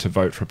inclined to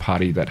vote for a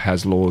party that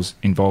has laws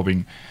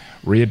involving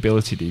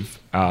rehabilitative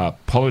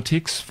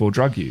politics for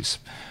drug use.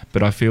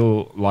 But I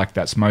feel like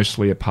that's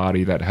mostly a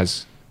party that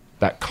has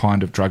that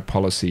kind of drug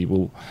policy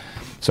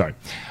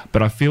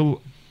but I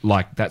feel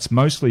like that's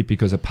mostly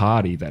because a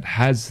party that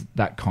has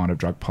that kind of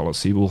drug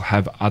policy will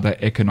have other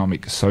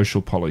economic,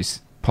 social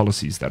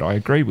policies that I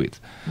agree with."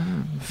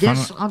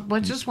 Yes, I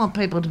just want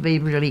people to be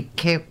really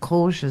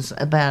cautious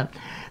about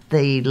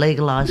the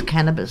legalised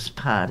cannabis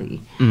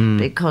party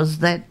because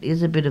that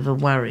is a bit of a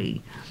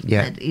worry.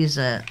 Yeah. That is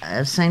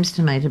seems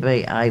to me to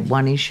be a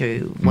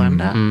one-issue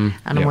wonder,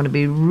 and I want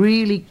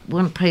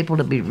people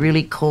to be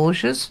really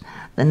cautious.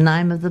 The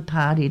name of the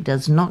party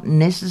does not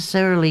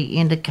necessarily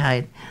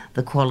indicate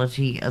the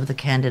quality of the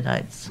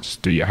candidates.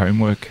 Just do your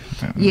homework.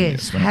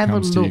 Yes, when have it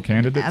comes a to your look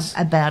candidates.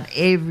 about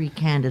every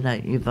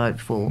candidate you vote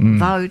for.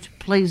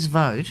 Please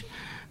vote,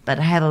 but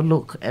have a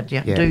look at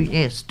your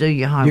do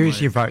your homework.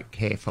 Use your vote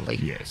carefully.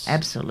 Yes.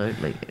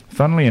 Absolutely.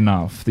 Funnily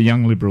enough, the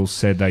Young Liberals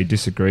said they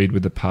disagreed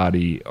with the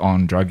party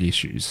on drug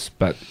issues,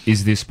 but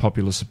is this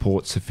popular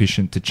support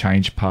sufficient to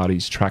change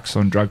parties' tracks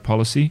on drug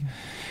policy?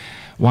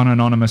 One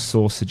anonymous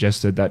source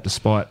suggested that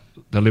despite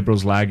the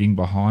Liberals lagging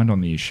behind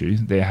on the issue,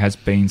 there has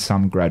been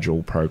some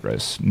gradual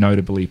progress.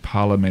 Notably,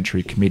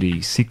 Parliamentary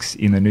Committee 6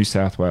 in the New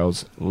South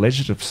Wales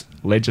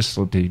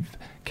Legislative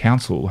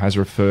Council has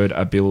referred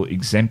a bill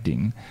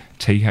exempting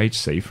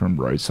THC from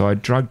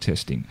roadside drug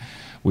testing,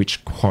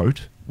 which,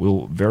 quote,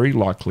 will very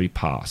likely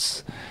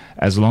pass,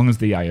 as long as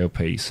the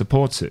ALP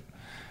supports it.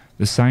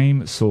 The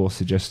same source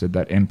suggested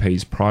that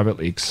MPs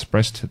privately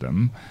expressed to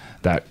them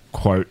that,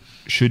 quote,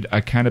 should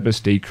a cannabis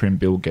decrim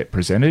bill get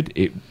presented,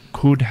 it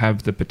could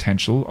have the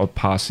potential of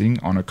passing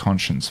on a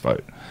conscience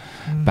vote.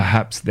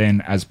 Perhaps then,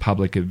 as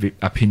public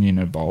opinion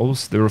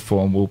evolves, the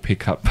reform will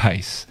pick up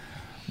pace.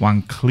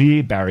 One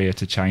clear barrier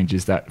to change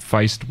is that,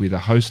 faced with a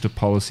host of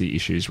policy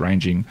issues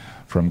ranging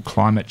from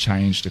climate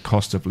change to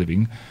cost of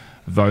living,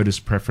 voters'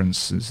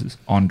 preferences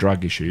on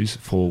drug issues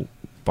fall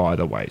by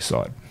the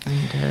wayside.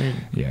 Indeed.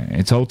 Yeah,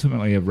 it's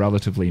ultimately a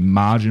relatively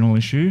marginal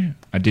issue.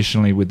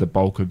 Additionally, with the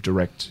bulk of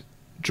direct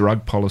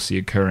drug policy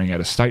occurring at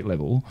a state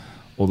level,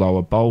 although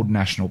a bold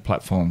national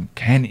platform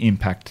can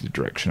impact the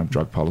direction of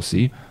drug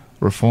policy,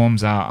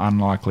 reforms are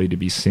unlikely to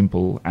be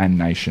simple and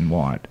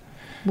nationwide.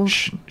 Well,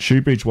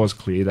 Shoebridge was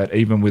clear that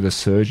even with a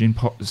surge in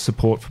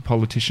support for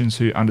politicians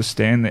who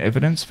understand the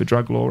evidence for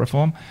drug law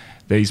reform,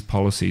 these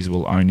policies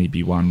will only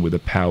be won with a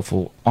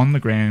powerful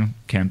on-the-ground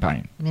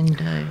campaign.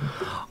 Indeed.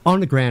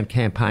 On-the-ground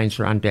campaigns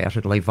are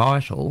undoubtedly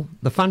vital.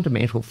 The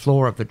fundamental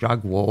flaw of the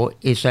drug war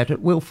is that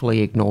it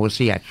willfully ignores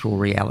the actual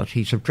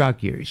realities of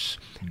drug use.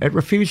 It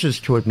refuses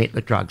to admit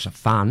that drugs are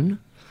fun,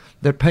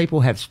 that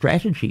people have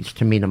strategies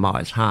to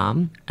minimise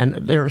harm, and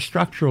that there are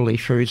structural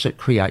issues that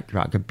create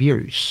drug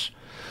abuse.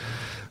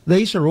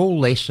 These are all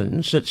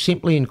lessons that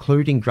simply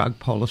including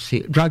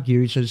drug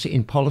users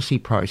in policy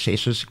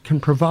processes can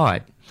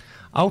provide.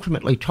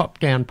 Ultimately,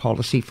 top-down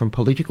policy from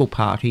political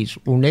parties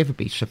will never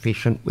be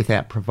sufficient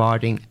without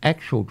providing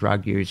actual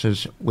drug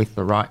users with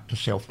the right to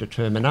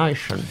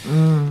self-determination.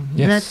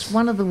 Yes. That's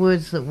one of the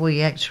words that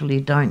we actually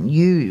don't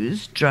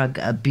use, drug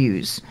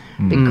abuse,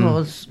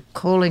 because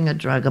calling a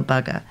drug a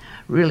bugger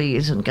really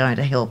isn't going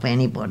to help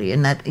anybody,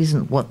 and that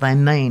isn't what they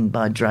mean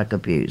by drug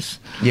abuse.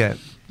 Yeah.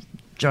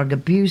 Drug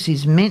abuse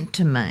is meant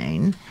to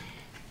mean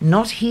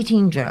not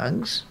hitting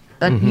drugs,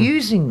 but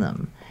using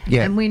them.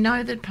 Yeah. And we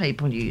know that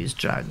people use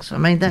drugs. I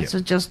mean, that's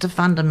just a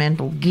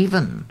fundamental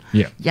given.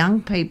 Yeah.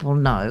 Young people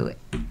know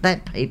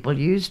that people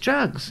use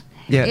drugs.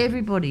 Yeah.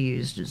 Everybody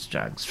uses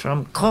drugs,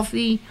 from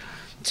coffee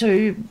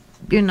to,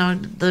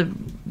 the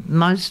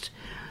most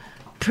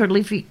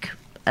prolific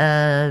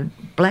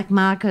black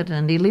market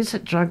and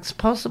illicit drugs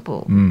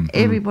possible.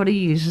 Everybody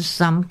uses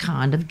some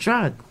kind of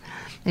drug.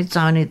 It's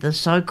only the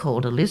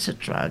so-called illicit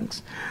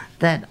drugs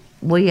that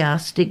we are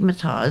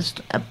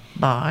stigmatised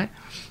by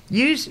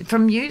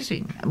from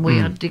using. We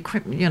are,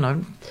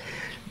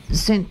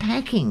 sent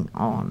packing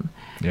on.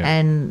 Yeah.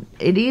 And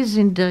it is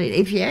indeed,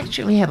 if you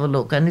actually have a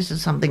look, and this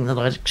is something that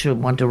I actually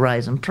want to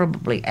raise, and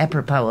probably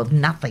apropos of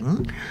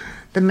nothing,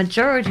 the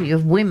majority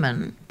of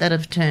women that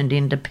have turned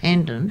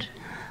independent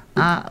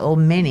or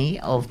many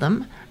of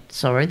them,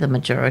 the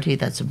majority,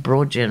 that's a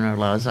broad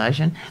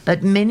generalisation,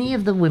 but many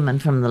of the women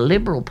from the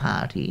Liberal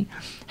Party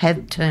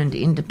have turned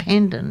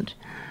independent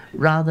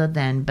rather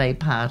than be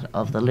part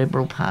of the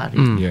Liberal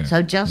Party.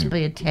 So just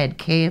be a tad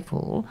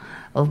careful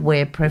of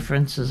where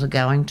preferences are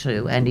going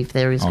to, and if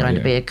there is going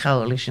to be a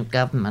coalition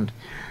government,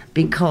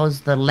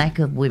 because the lack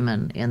of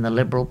women in the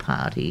Liberal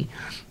Party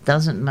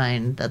doesn't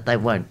mean that they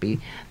won't be,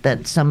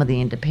 that some of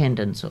the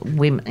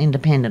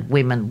independent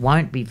women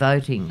won't be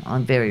voting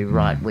on very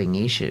right-wing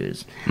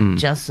issues,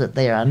 just that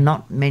there are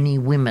not many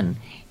women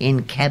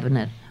in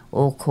cabinet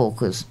or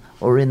caucus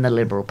or in the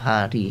Liberal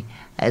Party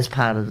as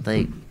part of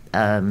the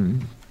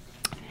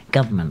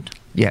government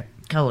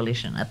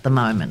coalition at the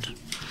moment.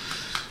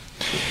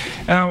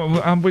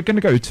 We're going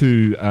to go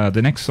to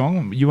the next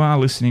song. You are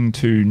listening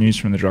to News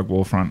from the Drug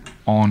War Front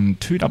on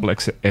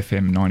 2XX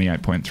FM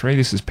 98.3.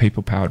 This is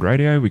People Powered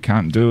Radio. We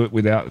can't do it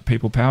without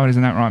People Powered,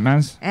 isn't that right,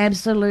 Maz?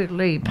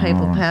 Absolutely.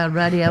 People Powered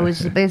Radio is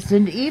the best.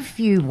 And if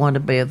you want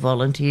to be a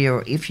volunteer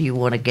or if you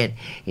want to get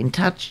in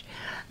touch,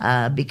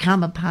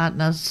 become a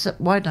partner,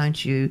 why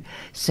don't you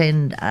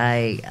send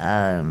a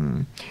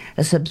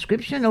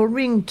subscription or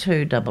ring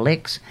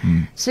 2XX,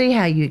 see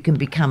how you can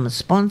become a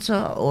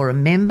sponsor or a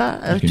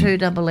member of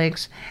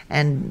 2XX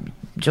and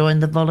join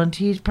the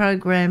volunteers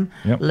program,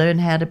 learn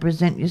how to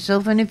present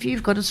yourself, and if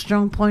you've got a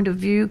strong point of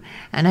view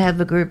and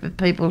have a group of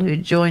people who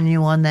join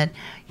you on that,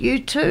 you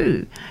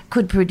too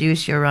could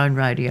produce your own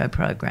radio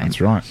program. That's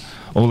right.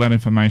 All that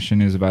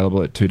information is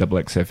available at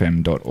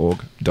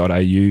 2xfm.org.au.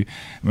 And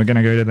we're going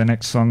to go to the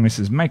next song. This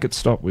is Make It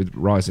Stop with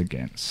Rise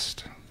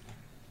Against.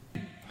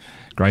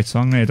 Great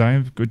song there,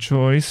 Dave. Good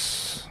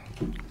choice.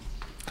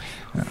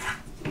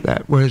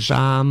 That was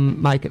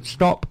Make It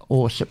Stop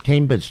or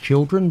September's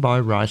Children by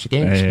Rise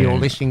Against. You're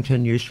listening to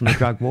News from the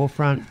Drug War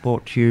Front,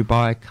 brought to you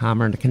by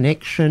Karma and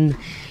Connection,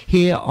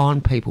 here on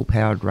People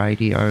Powered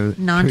Radio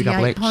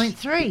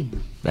 98.3.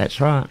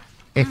 That's right.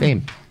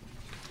 FM.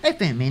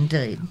 FM,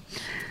 indeed.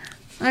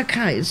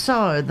 Okay,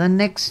 so the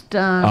next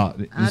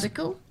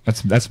article.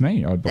 That's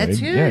me, I believe.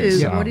 That's you.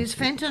 Yes, what is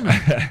fentanyl?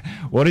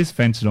 What is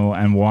fentanyl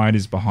and why it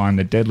is behind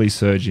the deadly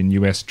surge in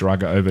US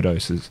drug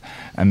overdoses?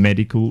 A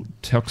medical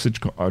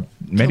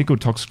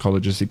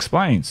toxicologist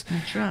explains.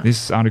 That's right.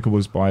 This article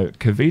was by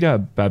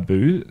Kavita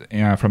Babu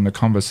from The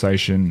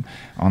Conversation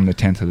on the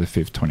 10th of the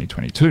 5th,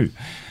 2022.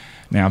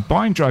 Now,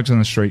 buying drugs on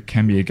the street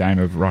can be a game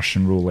of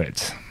Russian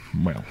roulette.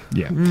 Well,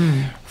 yeah.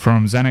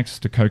 From Xanax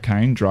to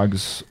cocaine,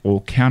 drugs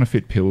or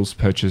counterfeit pills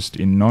purchased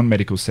in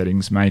non-medical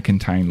settings may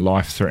contain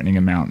life-threatening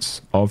amounts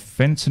of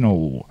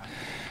fentanyl.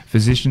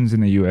 Physicians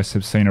in the US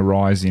have seen a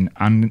rise in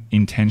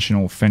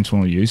unintentional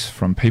fentanyl use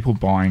from people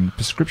buying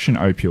prescription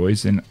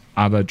opioids and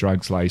other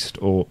drugs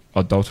laced or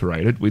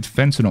adulterated with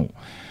fentanyl.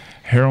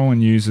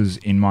 Heroin users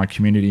in my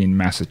community in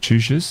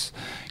Massachusetts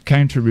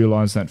came to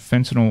realise that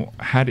fentanyl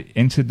had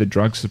entered the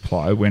drug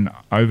supply when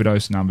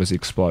overdose numbers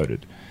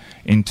exploded.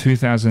 In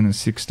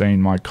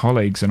 2016, my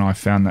colleagues and I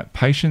found that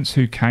patients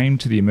who came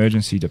to the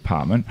emergency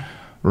department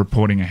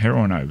reporting a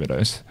heroin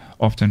overdose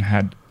often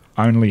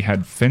only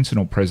had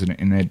fentanyl present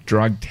in their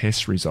drug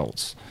test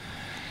results.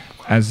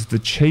 As the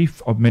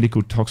chief of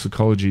medical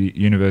toxicology,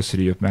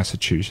 University of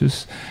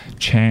Massachusetts,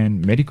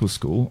 Chan Medical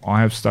School, I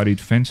have studied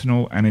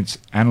fentanyl and its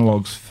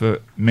analogues for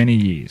many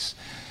years.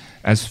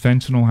 As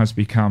fentanyl has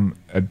become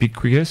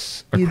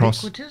ubiquitous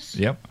across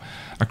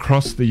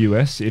the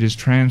US, it has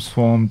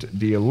transformed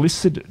the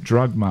illicit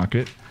drug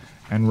market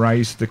and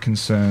raised the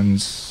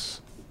concerns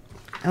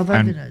of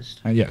overdose.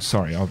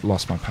 I've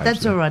lost my page.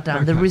 That's all right,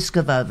 darling. The risk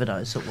of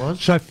overdose it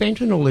was. So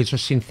fentanyl is a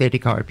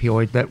synthetic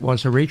opioid that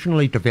was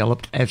originally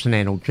developed as an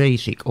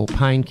analgesic or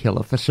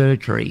painkiller for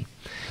surgery.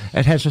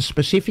 It has a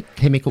specific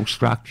chemical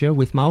structure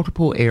with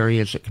multiple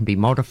areas that can be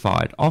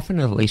modified, often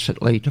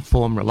illicitly, to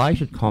form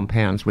related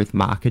compounds with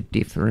marked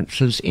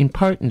differences in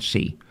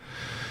potency.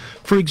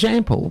 For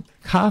example,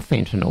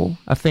 carfentanil,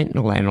 a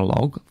fentanyl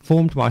analogue,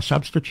 formed by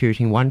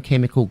substituting one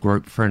chemical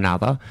group for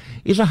another,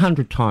 is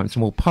 100 times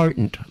more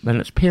potent than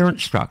its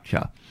parent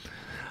structure.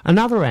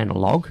 Another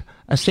analogue,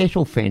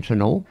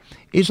 acetylfentanyl,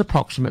 is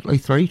approximately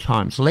 3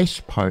 times less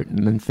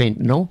potent than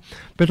fentanyl,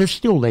 but has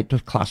still led to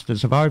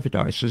clusters of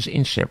overdoses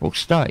in several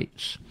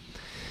states.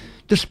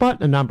 Despite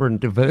the number and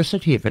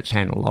diversity of its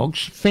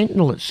analogues,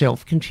 fentanyl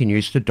itself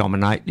continues to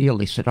dominate the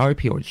illicit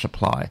opioid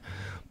supply.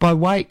 By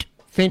weight,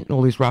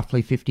 fentanyl is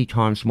roughly 50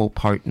 times more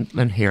potent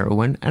than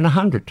heroin and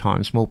 100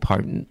 times more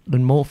potent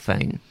than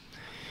morphine.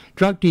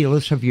 Drug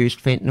dealers have used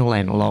fentanyl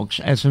analogues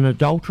as an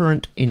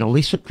adulterant in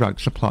illicit drug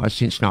supply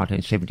since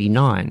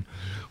 1979,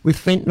 with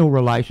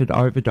fentanyl-related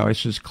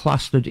overdoses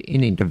clustered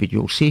in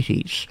individual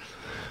cities.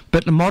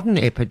 But the modern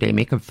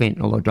epidemic of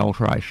fentanyl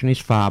adulteration is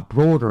far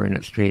broader in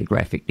its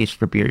geographic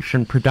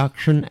distribution,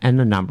 production and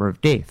the number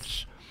of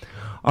deaths.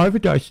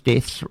 Overdose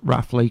deaths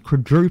roughly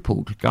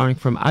quadrupled, going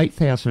from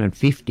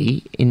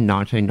 8,050 in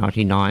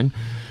 1999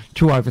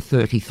 to over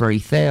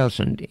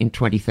 33,000 in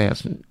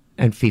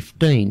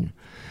 2015.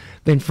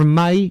 Then from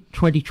May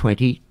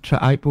 2020 to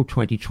April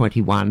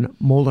 2021,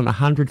 more than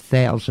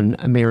 100,000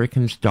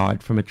 Americans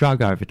died from a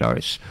drug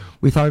overdose,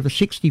 with over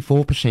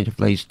 64% of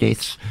these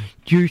deaths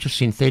due to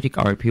synthetic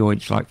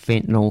opioids like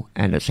fentanyl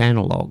and its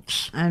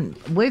analogues. And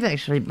we've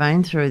actually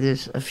been through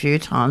this a few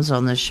times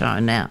on the show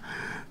now.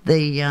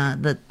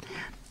 The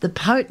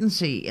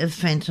potency of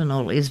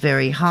fentanyl is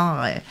very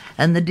high,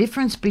 and the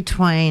difference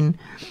between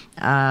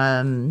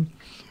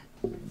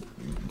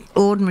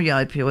ordinary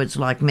opioids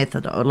like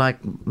methadone or like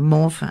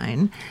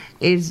morphine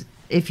is,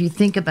 if you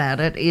think about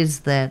it,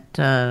 is that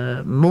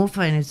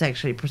morphine is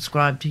actually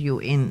prescribed to you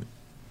in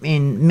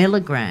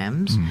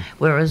milligrams,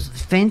 whereas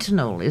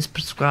fentanyl is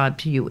prescribed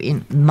to you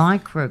in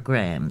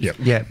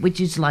micrograms, which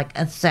is like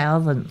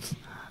 1,000th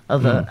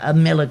of a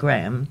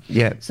milligram.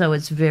 Yeah. So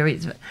it's very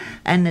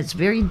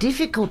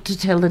difficult to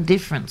tell the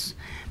difference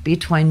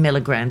between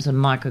milligrams and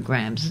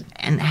micrograms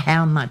and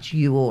how much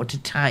you ought to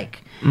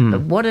take.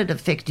 But what it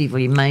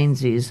effectively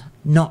means is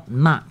not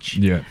much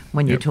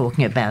when you're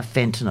talking about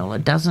fentanyl.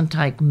 It doesn't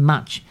take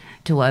much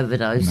to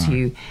overdose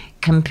you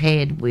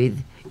compared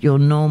with your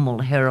normal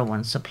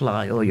heroin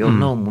supply or your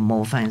normal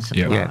morphine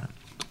supply. Yeah.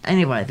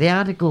 Anyway, the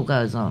article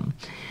goes on.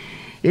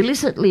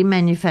 Illicitly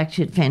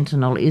manufactured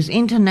fentanyl is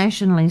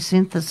internationally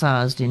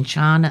synthesised in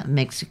China,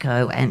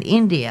 Mexico and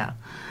India,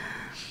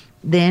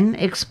 then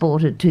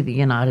exported to the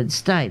United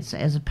States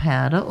as a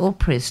powder or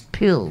pressed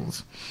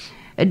pills.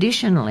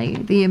 Additionally,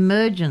 the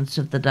emergence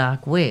of the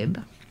dark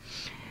web,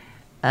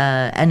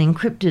 an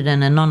encrypted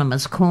and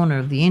anonymous corner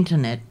of the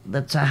internet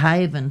that's a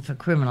haven for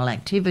criminal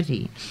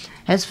activity,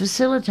 has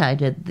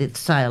facilitated the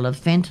sale of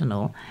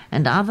fentanyl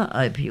and other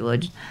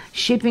opioids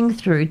shipping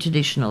through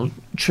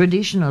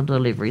traditional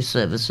delivery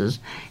services,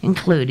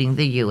 including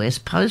the US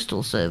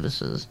Postal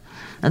Services.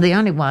 And the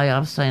only way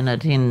I've seen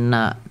it in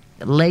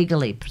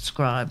legally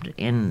prescribed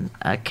in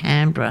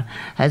Canberra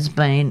has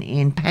been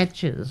in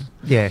patches.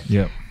 Yeah.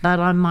 But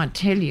I might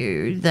tell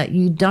you that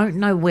you don't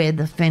know where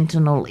the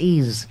fentanyl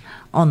is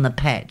on the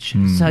patch.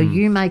 So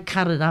you may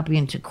cut it up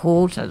into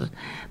quarters,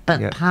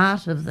 but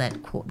part of that,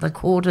 the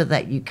quarter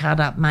that you cut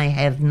up may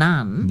have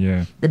none,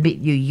 the bit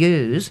you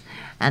use,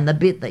 and the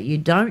bit that you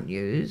don't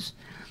use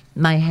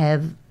may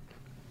have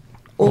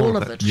all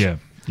of it.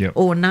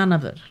 Or none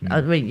of it.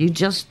 I mean, you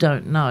just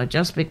don't know.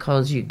 Just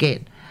because you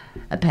get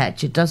a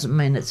patch, it doesn't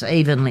mean it's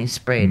evenly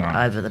spread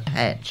over the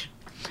patch.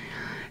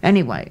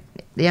 Anyway,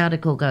 the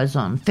article goes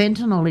on.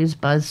 Fentanyl is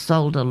both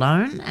sold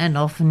alone and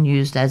often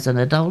used as an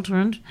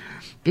adulterant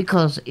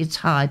because its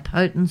high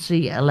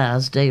potency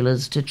allows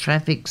dealers to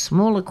traffic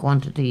smaller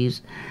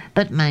quantities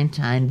but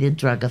maintain the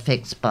drug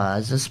effects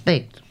buyers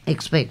expect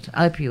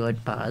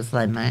opioid buyers,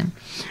 they mean.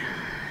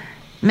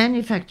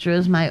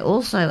 Manufacturers may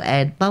also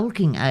add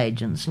bulking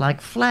agents like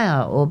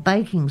flour or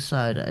baking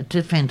soda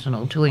to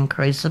fentanyl to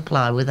increase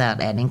supply without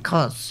adding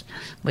costs.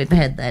 We've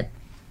had that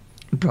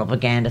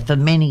propaganda for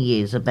many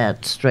years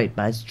about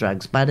street-based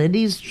drugs, but it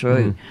is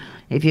true.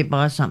 If you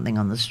buy something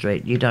on the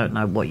street, you don't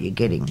know what you're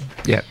getting.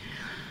 Yeah.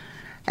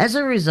 As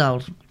a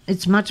result,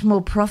 it's much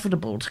more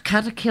profitable to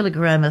cut a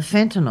kilogram of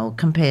fentanyl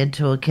compared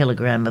to a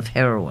kilogram of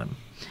heroin.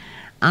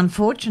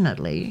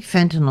 Unfortunately,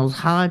 fentanyl's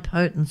high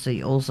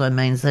potency also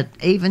means that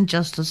even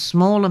just a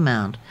small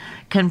amount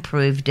can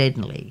prove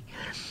deadly.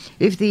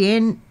 If the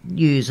end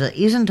user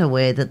isn't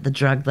aware that the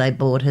drug they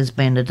bought has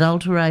been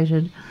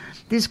adulterated,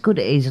 this could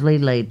easily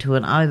lead to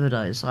an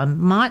overdose. I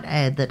might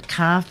add that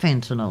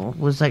carfentanil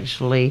was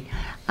actually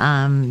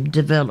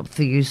developed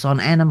for use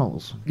on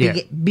animals,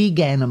 big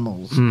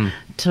animals,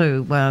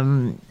 to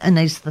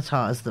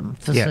anaesthetise them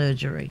for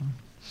surgery.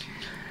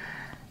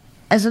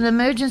 As an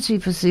emergency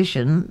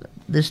physician,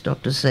 this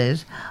doctor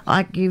says,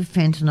 I give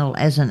fentanyl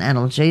as an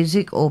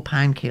analgesic or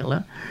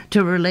painkiller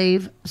to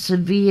relieve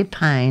severe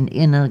pain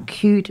in an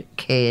acute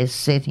care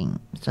setting.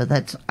 So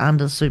that's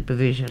under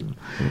supervision.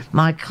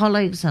 My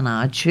colleagues and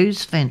I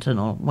choose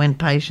fentanyl when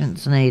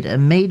patients need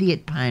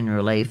immediate pain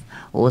relief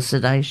or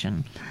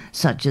sedation,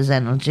 such as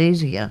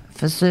analgesia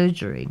for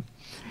surgery.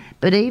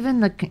 But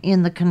even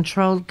in the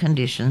controlled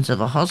conditions of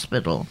a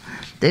hospital,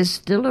 there's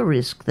still a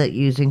risk that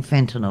using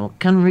fentanyl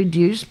can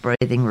reduce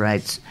breathing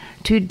rates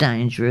to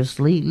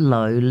dangerously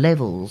low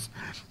levels,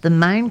 the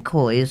main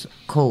cause of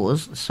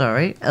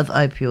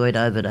opioid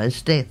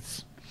overdose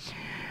deaths.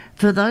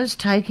 For those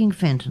taking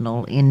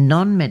fentanyl in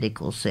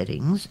non-medical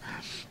settings,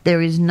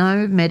 there is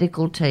no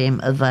medical team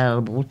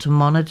available to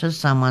monitor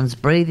someone's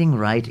breathing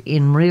rate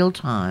in real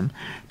time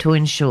to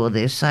ensure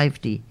their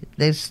safety.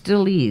 There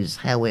still is,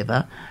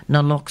 however,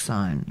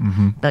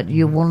 naloxone, but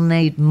you will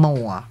need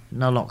more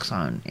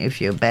naloxone if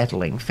you're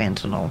battling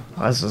fentanyl,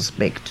 I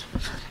suspect.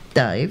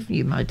 Dave,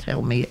 you may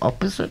tell me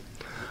opposite.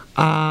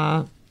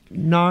 No,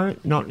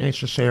 not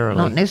necessarily.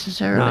 Not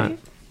necessarily?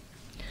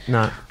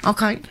 No.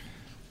 Okay.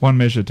 One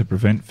measure to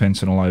prevent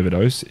fentanyl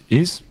overdose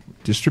is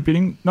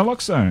distributing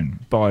naloxone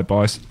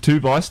to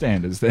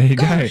bystanders. There you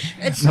go.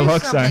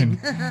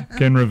 Naloxone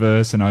can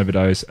reverse an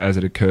overdose as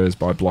it occurs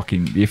by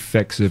blocking the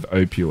effects of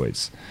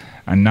opioids.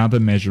 Another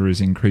measure is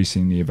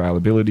increasing the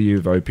availability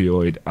of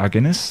opioid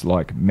agonists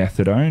like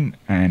methadone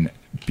and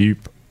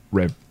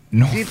buprenorphine.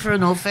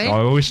 Buprenorphine. I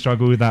always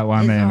struggle with that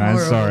one there, man.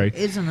 Sorry.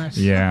 Isn't it?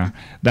 Yeah.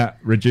 That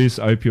reduce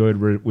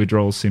opioid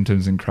withdrawal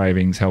symptoms and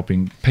cravings,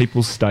 helping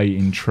people stay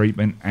in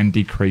treatment and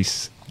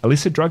decrease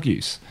illicit drug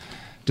use.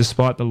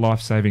 Despite the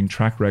life-saving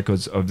track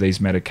records of these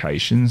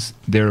medications,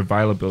 their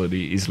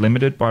availability is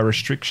limited by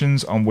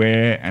restrictions on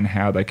where and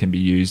how they can be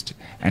used,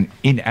 an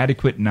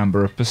inadequate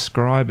number of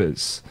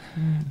prescribers.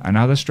 And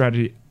other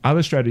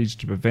strategies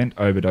to prevent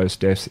overdose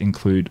deaths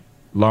include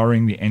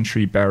lowering the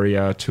entry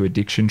barrier to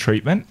addiction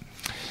treatment,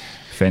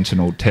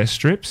 fentanyl test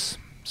strips,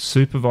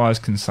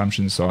 supervised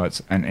consumption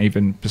sites, and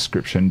even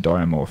prescription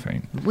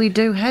diamorphine. We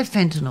do have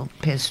fentanyl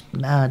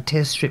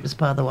test strips,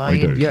 by the way,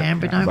 We in do.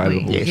 Canberra, don't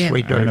Available. we? Yes,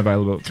 we do. And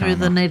available at Through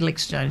the Karma. needle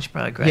exchange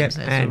programs, Yep, as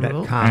and a at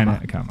rule. Karma. And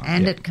at Karma.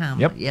 And Yep. at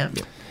Karma, Yep. yep.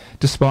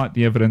 Despite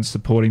the evidence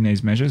supporting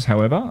these measures,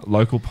 however,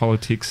 local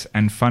politics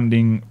and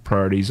funding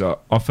priorities are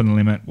often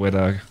limit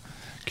whether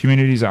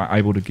communities are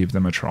able to give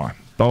them a try.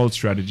 Bold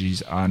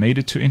strategies are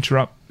needed to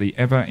interrupt the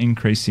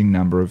ever-increasing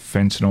number of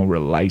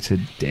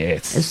fentanyl-related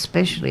deaths.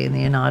 Especially in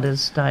the United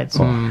States.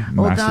 massive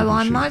Although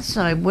I issue. might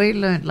say we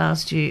learnt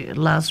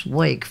last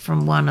week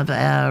from one of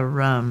our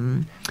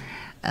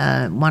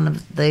one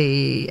of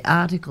the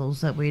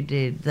articles that we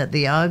did that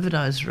the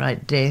overdose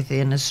rate death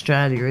in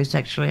Australia is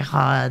actually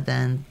higher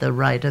than the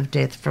rate of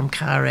death from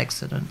car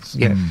accidents.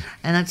 Yeah.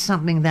 And that's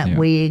something that Yeah.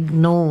 we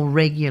ignore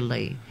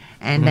regularly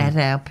and at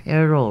our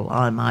peril,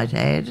 I might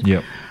add.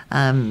 Yep.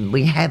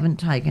 We haven't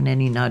taken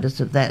any notice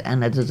of that,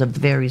 and it is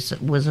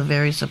was a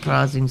very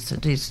surprising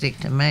statistic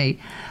to me.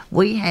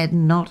 We had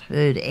not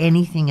heard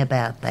anything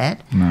about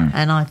that, No.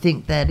 and I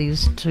think that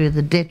is to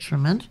the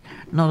detriment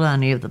not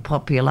only of the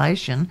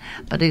population,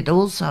 but it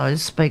also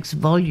speaks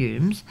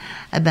volumes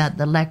about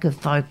the lack of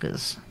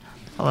focus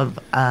of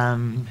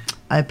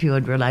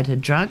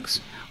opioid-related drugs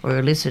or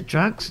illicit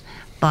drugs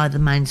by the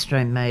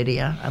mainstream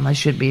media, and they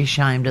should be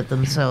ashamed of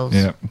themselves.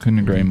 Yeah, couldn't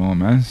agree more,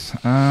 Maz.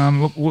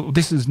 Look, well,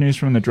 this is news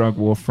from the drug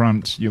war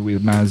front. You're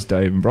with Maz,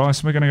 Dave and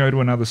Bryce. We're going to go to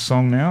another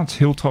song now. It's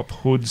Hilltop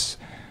Hoods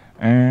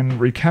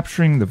and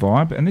Recapturing the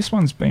Vibe, and this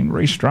one's been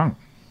restrung.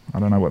 I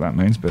don't know what that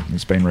means, but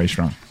it's been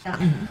restrung.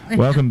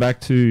 Welcome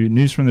back to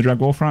News from the Drug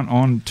War Front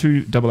on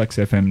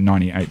 2XXFM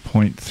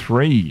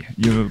 98.3.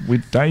 You're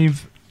with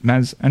Dave,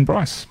 Maz and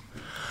Bryce.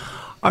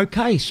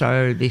 Okay,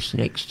 so this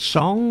next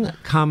song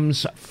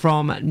comes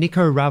from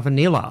Nico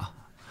Ravanilla,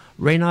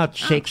 Renard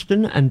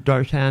Sexton and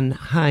Dotan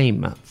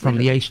Haim from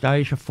the East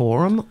Asia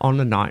Forum on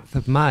the 9th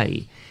of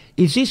May.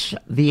 Is this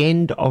the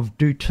end of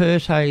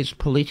Duterte's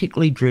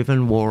politically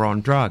driven war on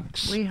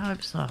drugs? We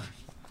hope so.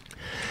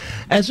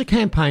 As a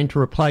campaign to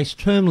replace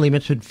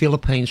term-limited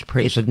Philippines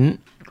President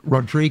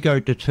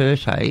Rodrigo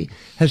Duterte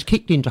has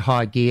kicked into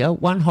high gear,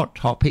 one hot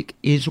topic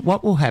is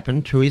what will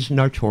happen to his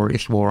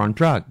notorious war on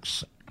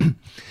drugs.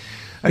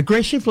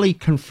 Aggressively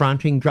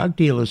confronting drug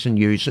dealers and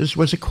users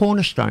was a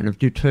cornerstone of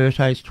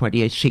Duterte's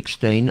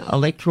 2016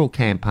 electoral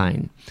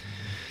campaign.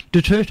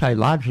 Duterte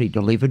largely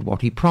delivered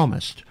what he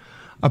promised: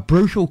 a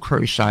brutal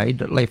crusade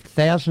that left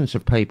thousands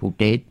of people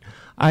dead,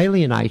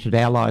 alienated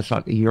allies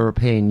like the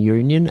European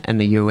Union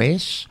and the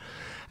US,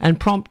 and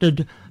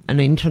prompted an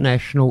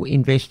international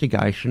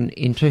investigation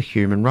into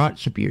human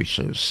rights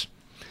abuses.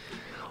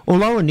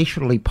 Although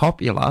initially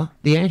popular,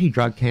 the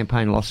anti-drug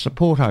campaign lost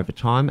support over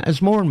time as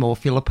more and more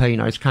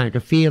Filipinos came to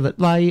fear that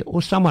they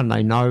or someone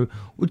they know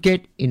would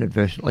get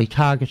inadvertently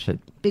targeted.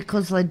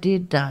 Because they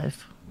did,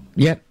 Dave.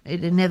 Yep.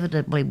 It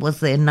inevitably was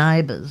their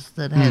neighbours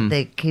that had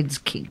their kids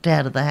kicked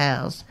out of the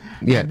house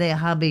Yeah. and their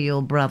hubby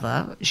or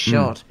brother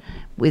shot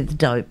with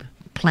dope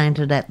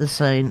planted at the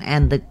scene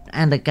and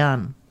a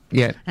gun.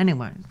 Yeah.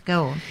 Anyway,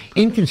 go on.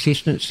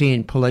 Inconsistency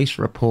in police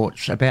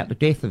reports about the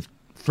death of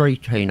 3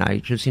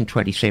 teenagers in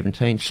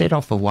 2017 set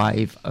off a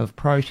wave of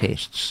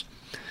protests.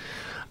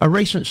 A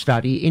recent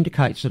study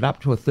indicates that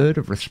up to a third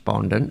of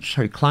respondents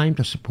who claimed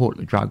to support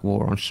the drug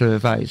war on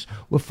surveys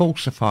were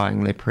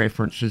falsifying their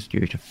preferences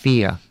due to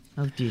fear.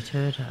 Of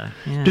Duterte,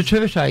 yeah.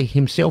 Duterte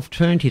himself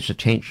turned his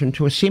attention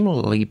to a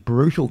similarly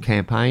brutal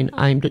campaign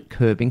aimed at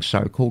curbing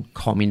so-called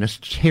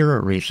communist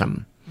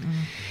terrorism.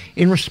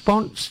 In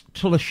response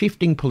to the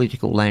shifting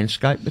political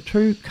landscape, the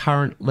two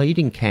current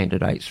leading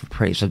candidates for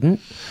president,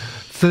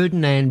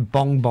 Ferdinand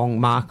Bongbong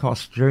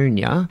Marcos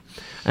Jr.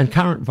 and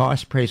current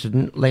Vice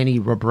President Leni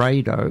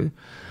Robredo,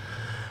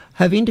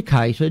 have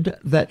indicated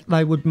that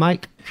they would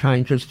make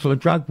changes to the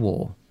drug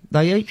war.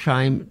 They each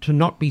aim to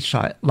not be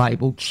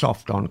labelled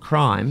soft on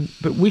crime,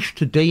 but wish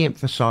to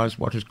de-emphasise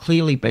what has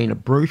clearly been a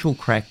brutal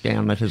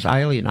crackdown that has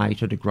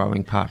alienated a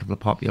growing part of the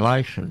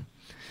population.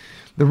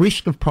 The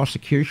risk of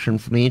prosecution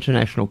from the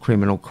International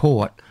Criminal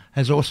Court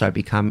has also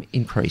become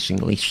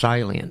increasingly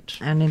salient.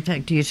 And in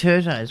fact,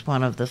 Duterte is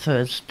one of the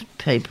first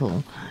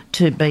people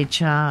to be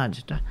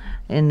charged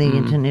in the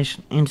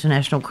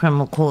International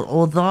Criminal Court,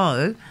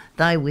 although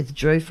they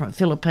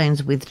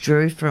Philippines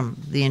withdrew from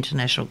the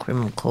International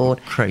Criminal Court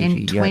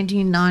in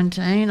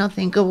 2019, I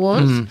think it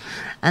was.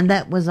 And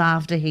that was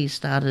after he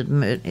started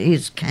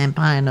his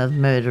campaign of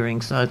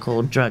murdering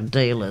so-called drug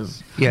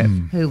dealers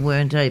who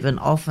weren't even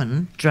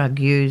often drug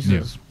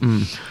users.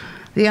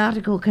 The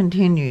article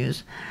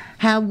continues,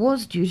 how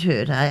was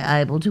Duterte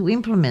able to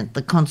implement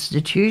the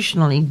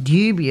constitutionally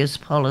dubious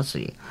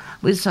policy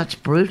with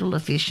such brutal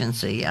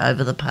efficiency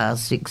over the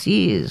past 6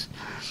 years?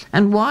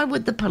 And why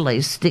would the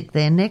police stick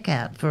their neck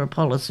out for a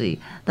policy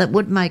that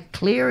would make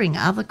clearing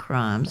other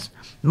crimes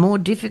more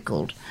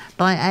difficult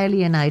by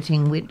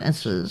alienating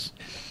witnesses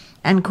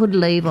and could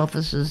leave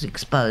officers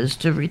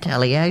exposed to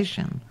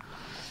retaliation?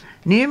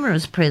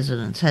 Numerous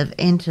presidents have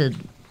entered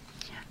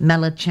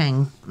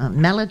Malacanang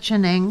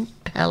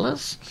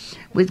Palace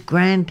with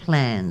grand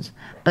plans,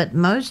 but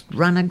most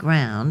run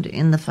aground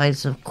in the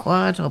face of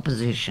quiet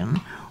opposition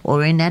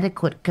or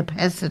inadequate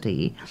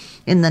capacity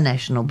in the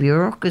national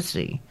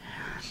bureaucracy.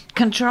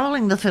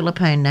 Controlling the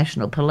Philippine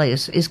National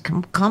Police is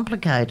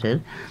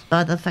complicated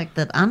by the fact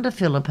that under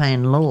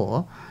Philippine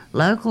law,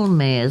 local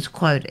mayors,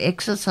 quote,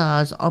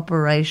 exercise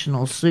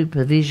operational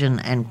supervision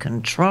and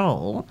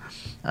control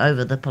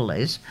over the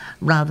police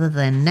rather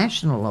than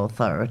national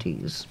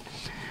authorities.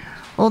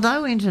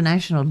 Although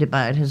international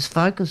debate has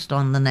focused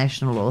on the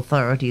national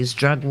authorities'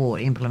 drug war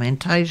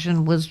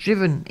implementation was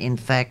driven, in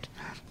fact,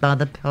 by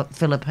the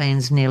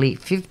Philippines' nearly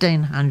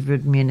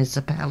 1,500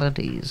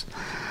 municipalities,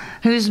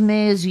 whose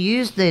mayors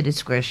used their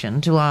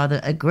discretion to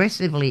either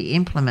aggressively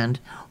implement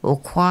or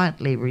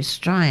quietly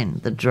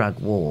restrain the drug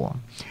war.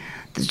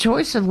 The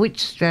choice of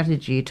which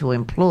strategy to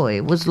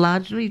employ was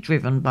largely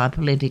driven by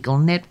political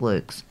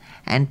networks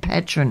and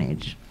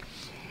patronage.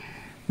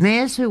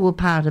 Mayors who were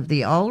part of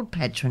the old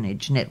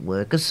patronage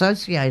network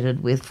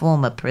associated with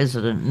former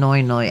President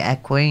Noynoy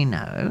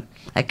Aquino,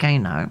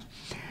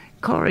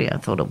 Corrie, I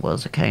thought it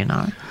was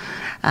Aquino,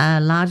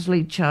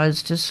 largely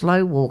chose to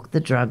slow walk the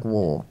drug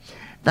war.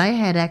 They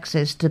had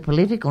access to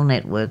political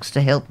networks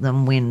to help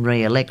them win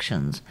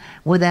re-elections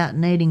without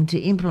needing to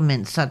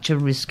implement such a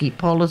risky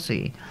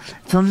policy.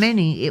 For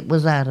many, it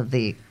was out of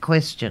the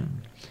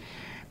question.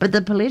 But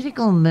the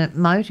political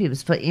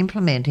motives for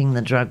implementing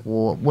the drug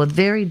war were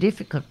very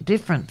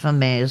different for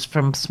mayors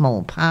from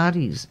small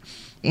parties,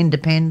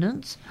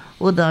 independents,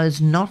 or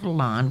those not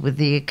aligned with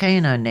the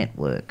Aquino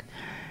network.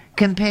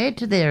 Compared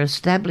to their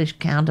established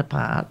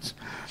counterparts,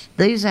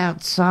 these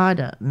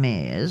outsider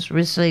mayors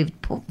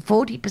received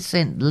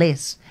 40%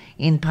 less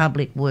in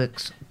public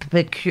works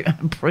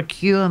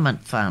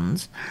procurement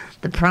funds,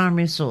 the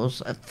primary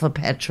source for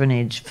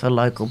patronage for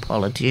local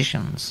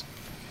politicians.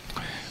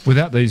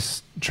 Without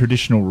these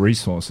traditional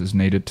resources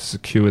needed to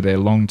secure their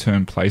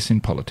long-term place in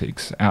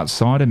politics,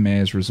 outsider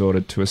mayors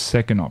resorted to a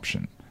second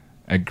option,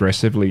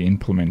 aggressively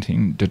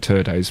implementing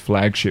Duterte's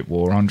flagship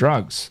war on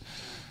drugs.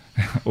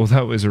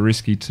 Although it was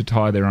risky to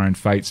tie their own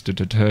fates to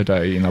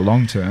Duterte in the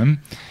long term,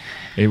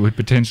 it would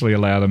potentially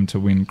allow them to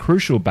win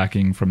crucial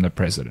backing from the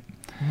president.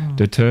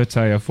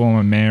 Duterte, a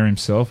former mayor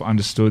himself,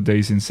 understood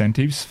these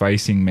incentives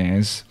facing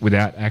mayors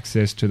without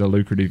access to the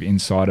lucrative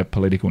insider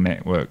political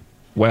network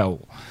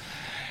well.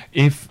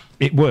 If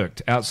it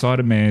worked,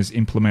 outsider mayors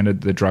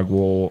implemented the drug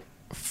war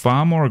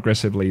far more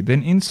aggressively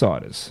than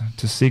insiders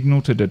to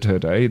signal to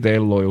Duterte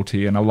their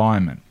loyalty and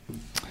alignment.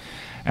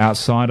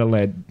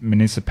 Outsider-led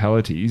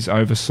municipalities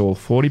oversaw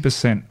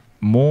 40%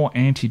 more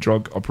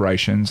anti-drug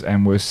operations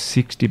and were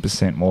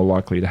 60% more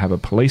likely to have a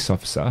police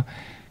officer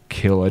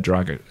kill a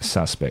drug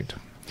suspect.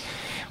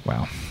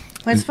 Wow.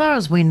 As far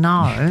as we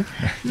know,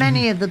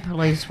 many of the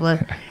police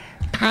were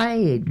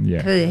paid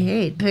per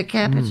head, per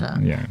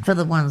capita, for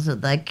the ones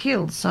that they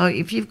killed. So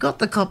if you've got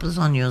the coppers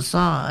on your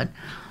side,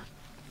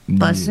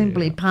 by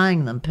simply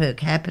paying them per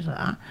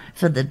capita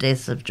for the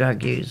deaths of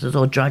drug users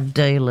or drug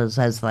dealers,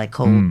 as they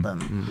called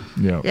them,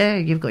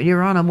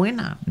 you're on a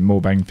winner.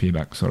 More bang for your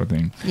buck sort of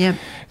thing. Yep.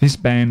 This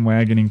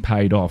bandwagoning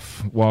paid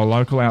off. While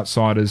local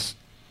outsiders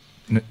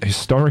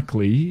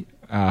historically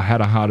had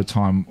a harder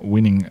time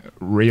winning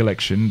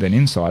re-election than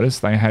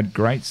insiders, they had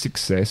great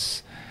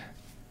success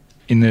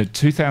in the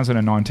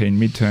 2019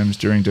 midterms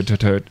during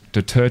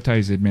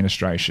Duterte's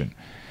administration.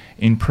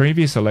 In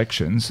previous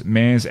elections,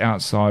 mayors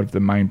outside of the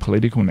main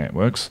political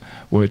networks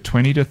were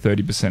 20 to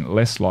 30%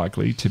 less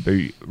likely to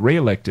be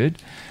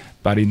re-elected,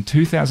 but in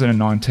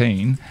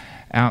 2019,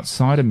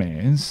 outsider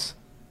mayors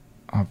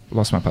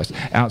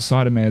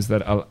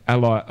that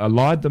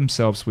allied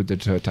themselves with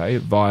Duterte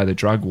via the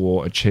drug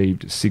war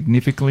achieved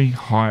significantly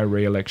higher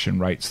re-election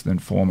rates than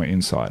former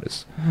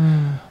insiders.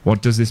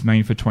 What does this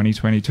mean for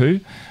 2022?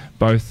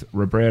 Both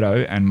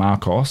Robredo and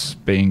Marcos,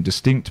 being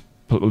distinct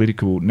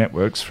political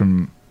networks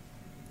from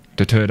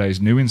Duterte's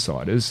new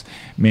insiders,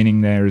 meaning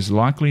there is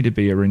likely to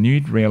be a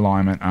renewed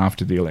realignment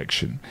after the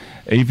election.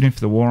 Even if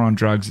the war on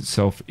drugs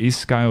itself is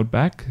scaled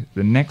back,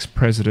 the next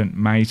president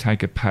may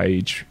take a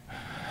page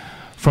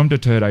from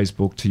Duterte's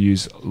book to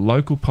use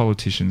local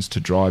politicians to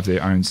drive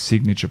their own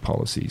signature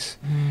policies.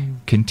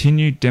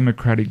 Continued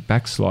democratic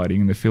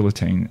backsliding in the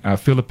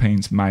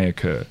Philippines may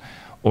occur,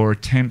 or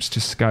attempts to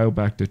scale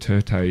back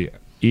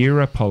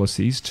Duterte-era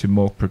policies to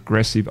more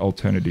progressive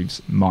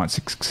alternatives might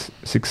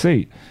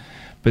succeed.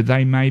 But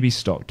they may be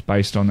stopped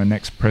based on the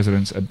next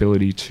president's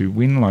ability to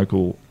win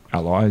local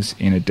allies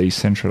in a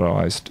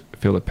decentralised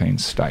Philippine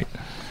state.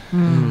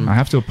 I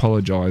have to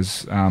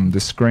apologise. The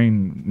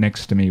screen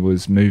next to me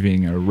was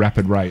moving at a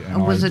rapid rate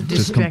and I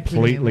just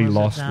completely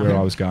lost where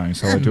I was going.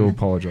 So I do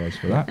apologise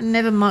for that.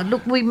 Never mind.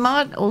 Look, we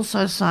might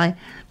also say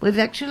we've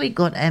actually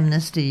got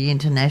Amnesty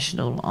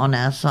International on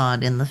our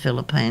side in the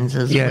Philippines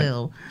as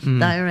well.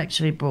 They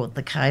actually brought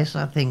the case,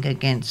 I think,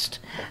 against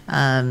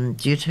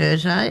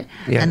Duterte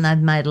and they've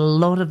made a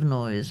lot of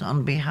noise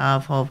on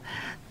behalf of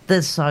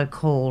the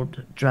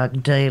so-called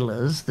drug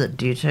dealers that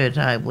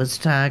Duterte was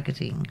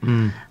targeting.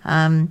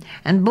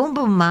 And Boom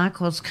Boom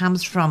Marcos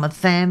comes from a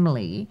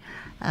family,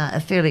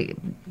 a fairly,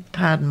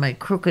 pardon me,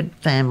 crooked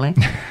family,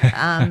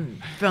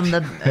 from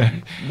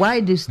the way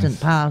distant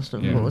past,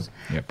 of course.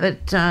 Yep.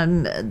 But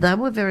they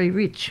were very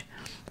rich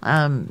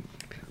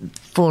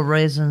for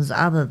reasons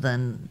other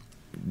than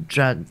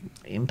drug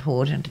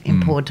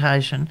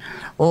importation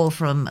or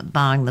from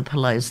buying the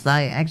police.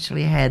 They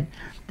actually had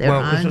their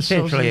own it was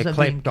essentially sources a of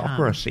income.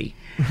 kleptocracy.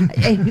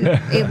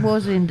 It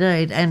was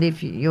indeed, and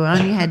if you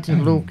only had to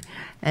look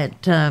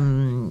at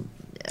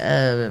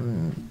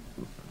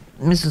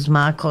Mrs.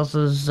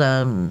 Marcos's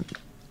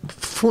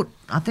foot,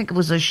 I think it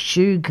was a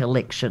shoe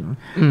collection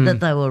that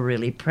they were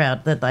really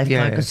proud that they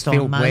focused on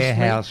filled mostly.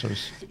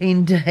 warehouses.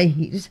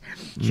 Indeed,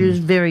 she was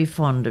very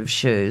fond of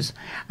shoes.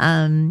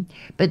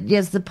 But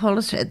yes, the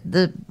policy.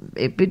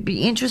 It would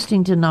be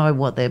interesting to know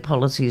what their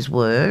policies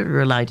were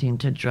relating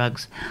to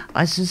drugs.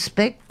 I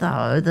suspect,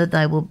 though, that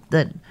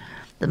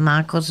the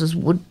Marcoses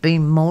would be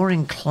more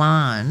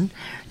inclined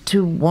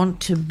to want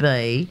to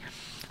be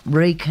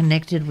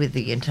reconnected with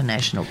the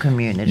international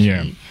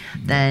community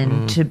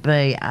than to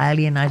be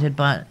alienated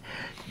by.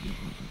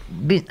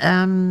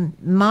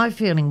 My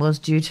feeling was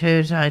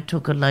Duterte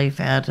took a leaf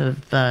out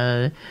of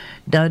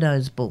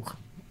Dodo's book.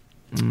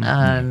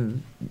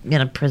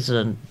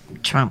 President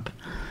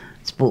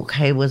Trump's book.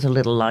 He was a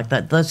little like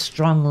that, the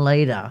strong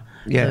leader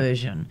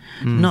version.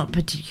 Not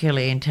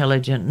particularly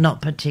intelligent,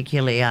 not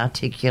particularly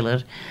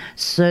articulate,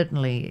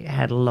 certainly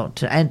had a lot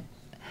to... And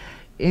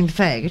in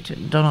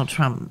fact, Donald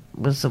Trump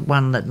was the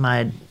one that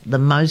made the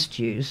most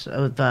use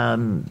of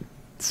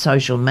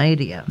social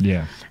media.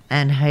 Yeah.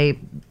 And he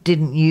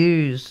didn't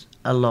use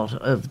a lot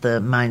of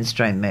the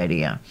mainstream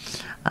media,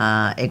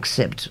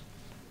 except,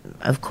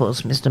 of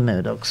course, Mr.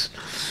 Murdoch's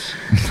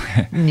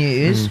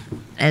news,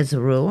 as a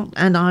rule.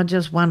 And I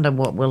just wonder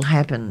what will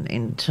happen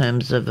in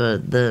terms of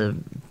the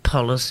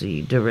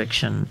policy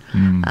direction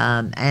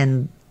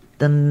and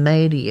the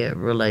media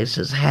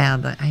releases, how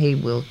he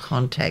will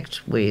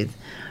contact with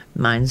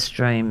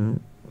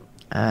mainstream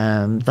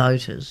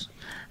voters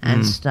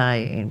and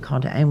stay in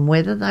contact, and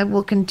whether they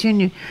will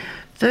continue.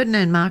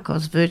 Ferdinand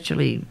Marcos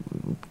virtually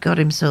got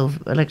himself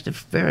elected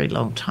for a very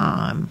long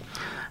time,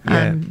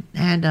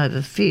 hand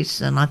over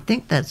fist, and I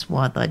think that's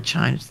why they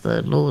changed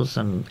the laws.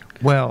 And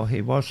well,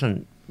 he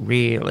wasn't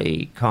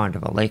really kind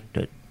of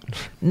elected.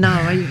 No,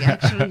 he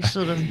actually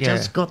sort of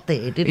just got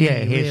there, didn't he?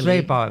 Yeah, he was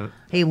there by...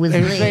 He was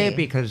there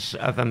because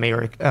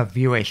of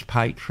US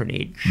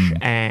patronage,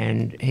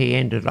 and he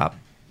ended up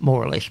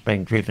more or less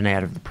being driven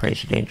out of the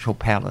presidential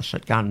palace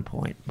at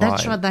gunpoint by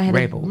That's right. They had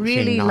rebels in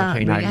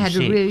 1986. a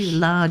really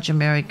large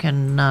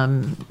American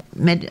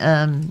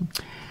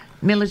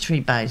military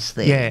base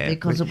there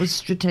because it was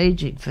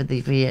strategic for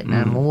the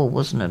Vietnam War,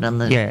 wasn't it? And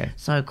the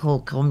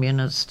so-called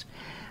communist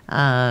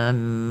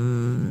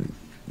domino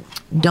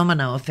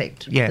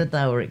effect that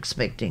they were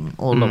expecting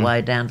all the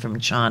way down from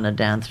China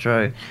down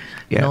through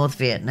North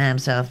Vietnam,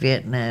 South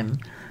Vietnam,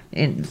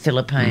 in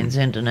Philippines,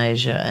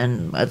 Indonesia,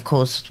 and of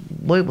course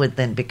we would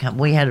then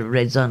we had a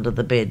Reds under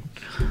the bed,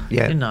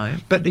 you know.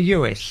 But the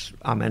US,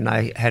 I mean,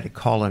 they had a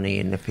colony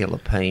in the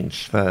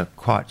Philippines for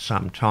quite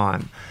some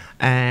time,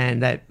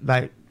 and that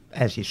they,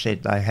 as you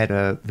said, they had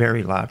a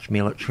very large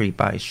military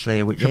base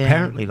there, which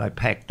apparently they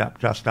packed up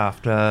just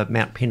after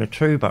Mount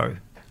Pinatubo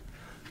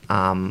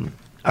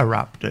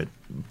erupted.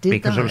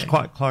 Because it was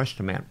quite close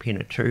to Mount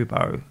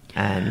Pinatubo,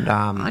 and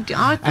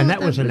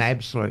that was an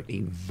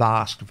absolutely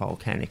vast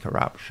volcanic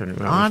eruption. It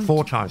was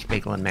 4 times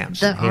bigger than Mount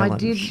St.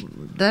 Helens.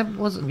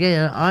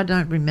 I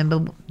don't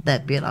remember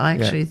that bit. I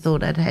actually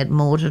thought it had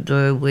more to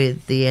do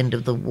with the end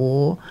of the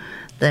war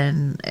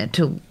than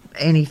to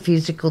any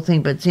physical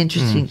thing. But it's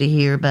interesting to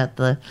hear about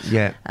the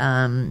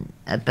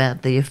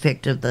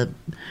effect of the,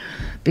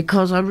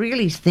 because I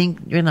really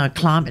think, you know,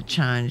 climate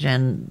change,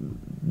 and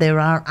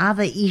there are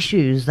other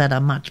issues that are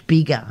much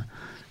bigger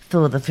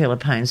for the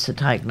Philippines to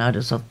take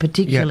notice of,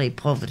 particularly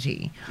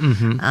poverty,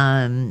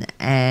 and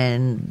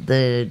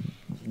the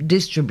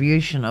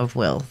distribution of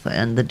wealth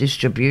and the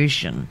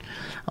distribution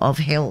of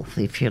health,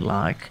 if you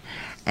like,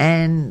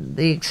 and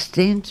the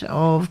extent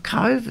of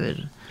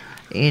COVID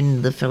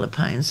in the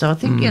Philippines. So I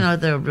think, you know,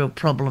 there are real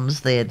problems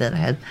there that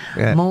have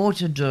more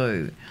to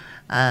do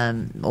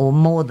or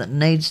more that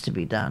needs to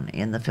be done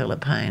in the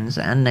Philippines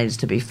and needs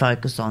to be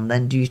focused on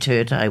than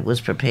Duterte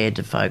was prepared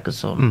to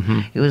focus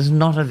on. He was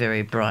not a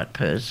very bright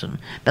person.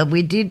 But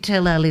we did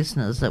tell our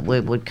listeners that we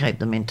would keep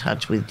them in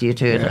touch with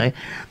Duterte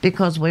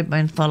because we've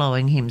been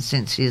following him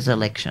since his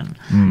election.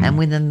 And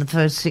within the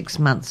first 6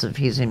 months of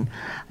his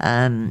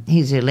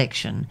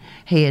election,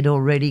 he had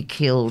already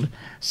killed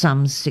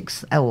some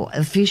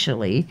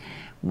officially,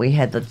 we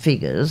had the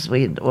figures,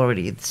 we had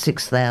already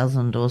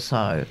 6,000 or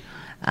so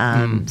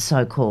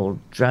so-called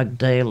drug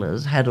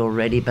dealers had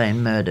already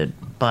been murdered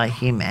by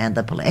him and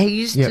the police. He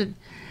used to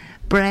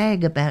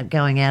brag about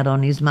going out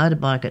on his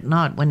motorbike at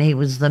night when he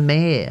was the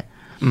mayor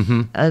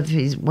of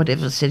his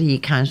whatever city he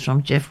comes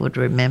from. Jeff would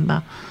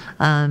remember,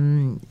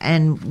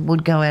 and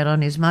would go out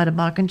on his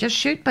motorbike and just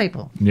shoot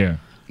people.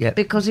 Yep.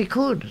 because he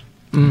could.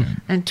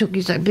 And took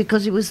his own,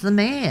 because he was the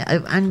mayor.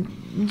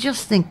 And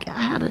just think,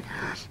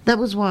 that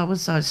was why I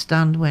was so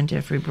stunned when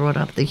Jeffrey brought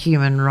up the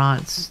human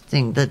rights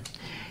thing that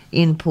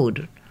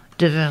Input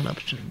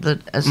developed,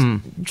 that as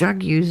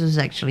drug users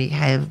actually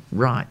have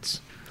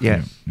rights.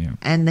 Yeah.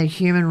 And their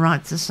human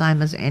rights are the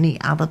same as any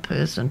other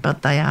person,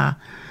 but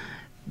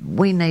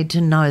we need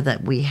to know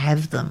that we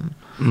have them.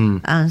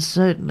 And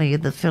certainly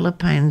the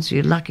Philippines,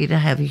 you're lucky to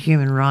have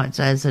human rights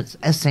as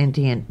a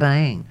sentient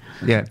being,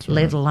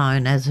 let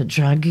alone as a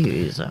drug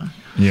user.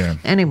 Yeah.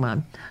 Anyway,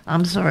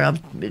 I'm sorry,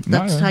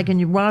 that's taken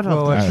you right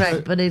off the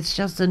track, but it's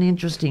just an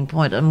interesting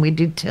point, and we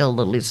did tell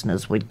the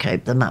listeners we'd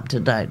keep them up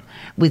to date.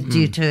 With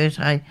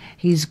Duterte,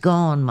 he's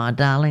gone, my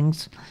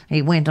darlings.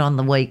 He went on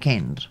the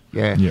weekend.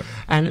 Yeah.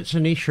 And it's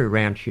an issue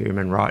around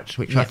human rights,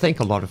 which I think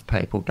a lot of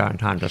people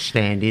don't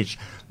understand, is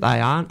they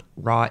aren't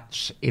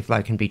rights if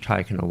they can be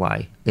taken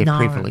away. They're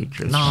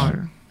privileges.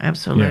 No,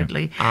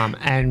 absolutely.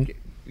 And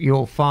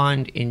you'll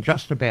find in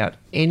just about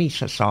any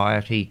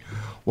society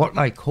what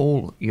they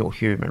call your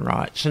human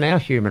rights. And our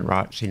human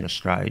rights in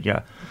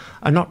Australia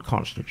are not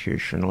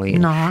constitutionally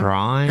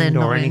enshrined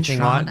or anything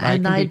like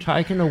that. They can be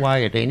taken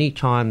away at any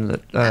time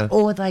that...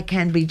 or they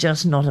can be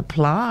just not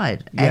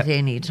applied at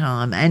any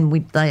time. And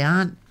they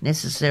aren't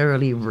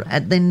necessarily...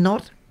 They're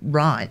not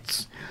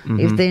rights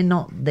if they're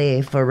not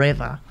there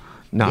forever.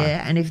 No.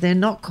 Yeah, and if they're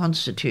not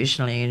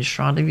constitutionally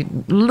enshrined, if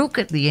you look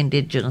at the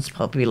Indigenous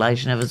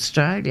population of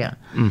Australia,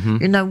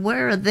 you know,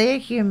 where are their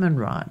human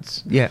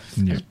rights? Yeah.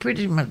 It's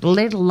pretty much,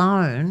 let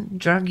alone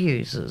drug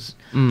users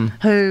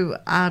who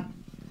are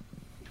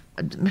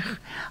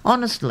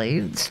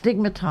honestly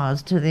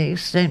stigmatised to the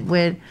extent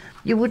where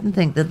you wouldn't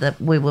think that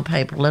we were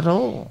people at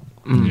all.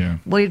 You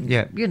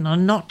know,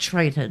 not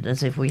treated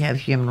as if we have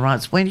human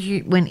rights. When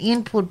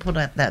Input put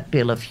out that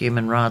Bill of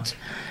Human Rights,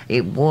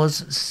 it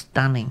was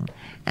stunning.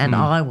 And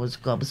I was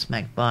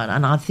gobsmacked by it.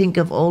 And I think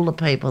of all the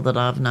people that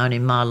I've known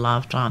in my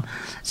lifetime,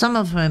 some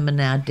of whom are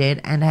now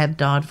dead and have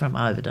died from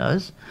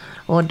overdose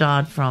or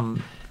died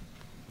from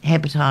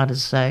hepatitis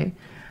C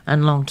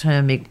and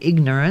long-term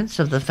ignorance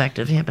of the fact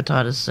of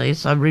hepatitis C.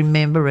 So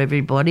remember,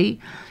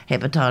 everybody,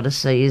 hepatitis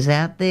C is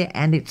out there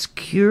and it's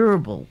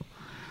curable.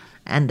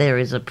 And there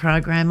is a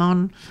program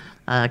on,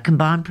 a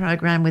combined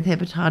program with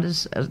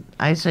hepatitis,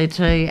 ACT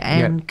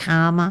and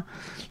Karma,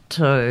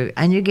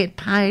 and you get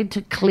paid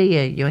to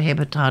clear your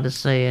hepatitis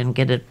C and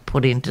get it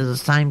put into the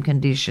same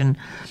condition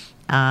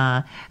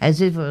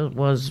as if it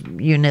was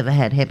you never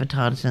had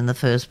hepatitis in the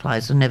first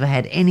place and never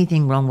had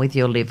anything wrong with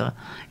your liver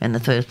in the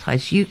first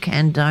place. You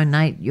can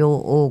donate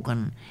your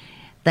organ.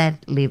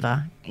 That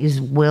liver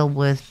is well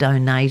worth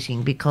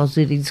donating because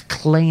it is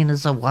clean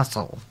as a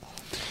wassail.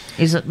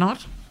 Is it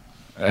not?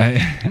 And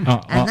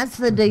that's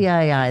the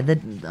DAA.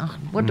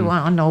 What do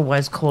I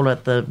always call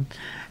it?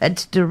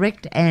 It's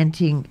direct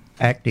acting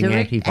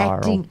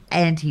antivirals,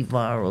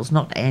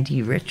 not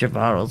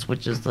antiretrovirals,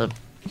 which is the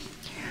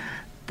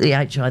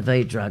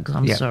HIV drugs.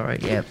 I'm sorry,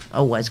 I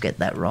always get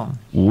that wrong.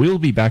 We'll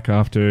be back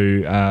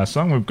after a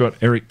song. We've got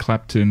Eric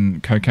Clapton,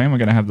 Cocaine. We're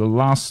going to have the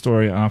last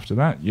story after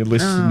that. You're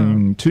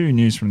listening to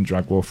News from the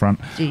Drug War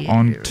Front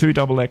on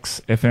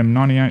 2XX FM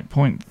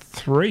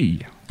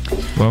 98.3.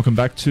 Welcome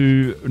back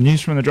to News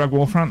from the Drug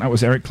War Front. That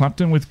was Eric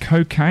Clapton with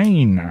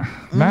Cocaine.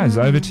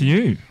 Maz, over to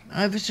you.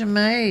 Over to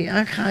me.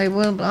 Okay,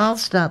 well, I'll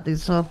start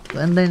this off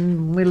and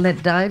then we'll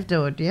let Dave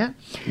do it, yeah?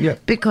 Yeah.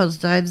 Because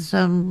Dave's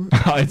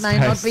may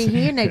not be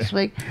here next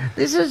week.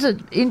 This is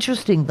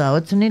interesting, though.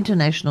 It's an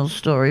international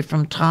story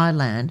from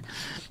Thailand.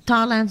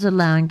 Thailand's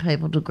allowing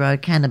people to grow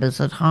cannabis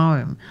at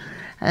home.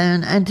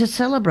 And to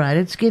celebrate,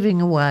 it's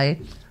giving away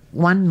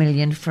 1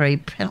 million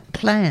free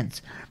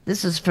plants.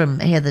 This is from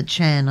Heather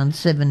Chan on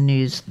 7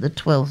 News, the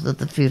 12th of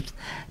the 5th,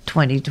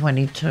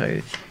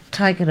 2022.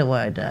 Take it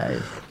away,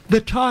 Dave.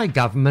 The Thai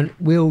government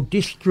will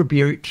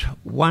distribute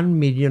 1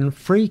 million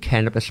free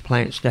cannabis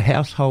plants to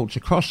households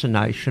across the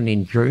nation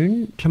in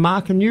June to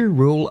mark a new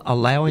rule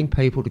allowing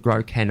people to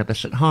grow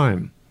cannabis at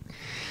home.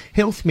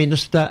 Health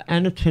Minister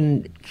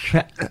Anutin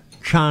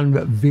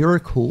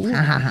Chanvirakul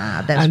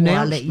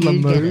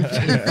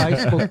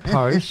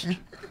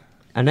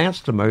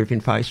announced the move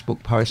in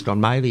Facebook post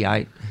on May the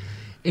 8th,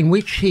 in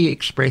which he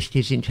expressed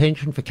his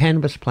intention for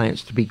cannabis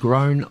plants to be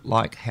grown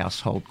like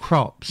household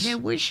crops. Yeah,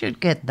 we should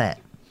get that.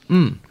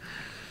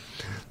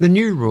 The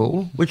new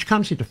rule, which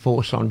comes into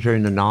force on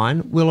June the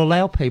 9, will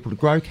allow people to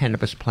grow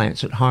cannabis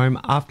plants at home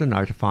after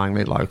notifying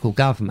their local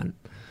government.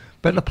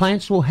 But the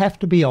plants will have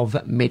to be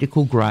of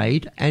medical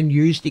grade and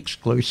used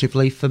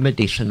exclusively for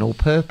medicinal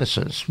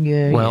purposes.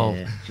 Yeah, well,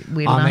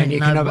 we I mean,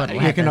 you can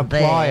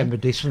apply there. a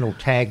medicinal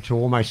tag to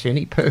almost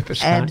any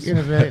purpose, can't you?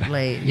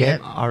 Absolutely. Yeah,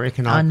 I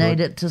reckon I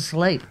need it to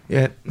sleep.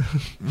 Yeah.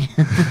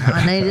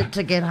 I need it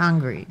to get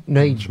hungry.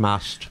 Needs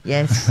must.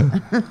 Yes.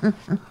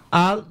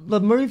 The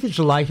move is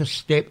the latest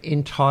step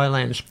in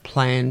Thailand's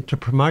plan to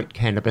promote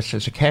cannabis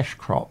as a cash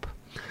crop.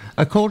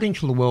 According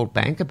to the World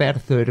Bank, about a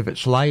third of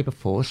its labour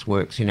force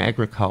works in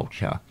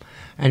agriculture.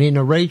 And in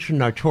a region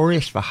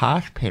notorious for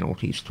harsh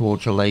penalties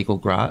towards illegal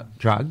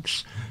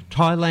drugs,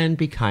 Thailand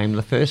became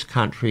the first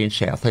country in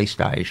Southeast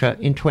Asia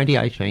in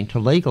 2018 to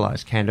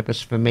legalise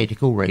cannabis for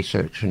medical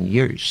research and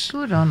use.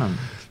 Good on them.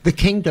 The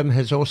kingdom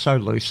has also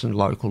loosened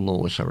local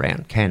laws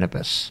around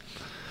cannabis.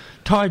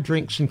 Thai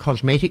drinks and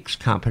cosmetics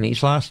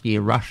companies last year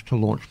rushed to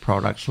launch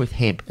products with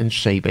hemp and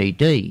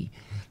CBD,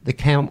 the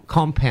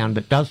compound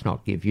that does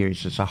not give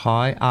users a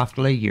high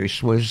after their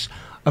use was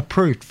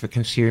approved for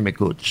consumer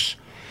goods.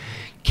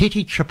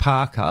 Kitty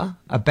Chapaka,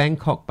 a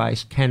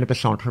Bangkok-based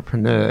cannabis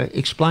entrepreneur,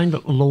 explained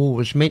that the law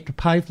was meant to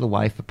pave the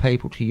way for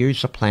people to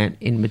use the plant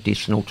in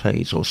medicinal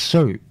teas or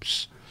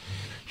soups.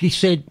 She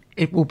said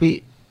it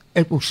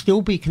will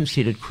still be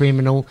considered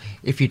criminal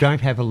if you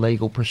don't have a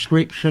legal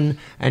prescription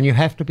and you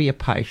have to be a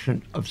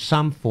patient of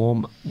some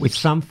form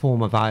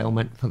of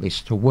ailment for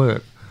this to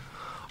work.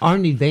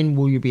 Only then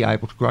will you be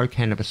able to grow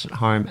cannabis at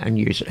home and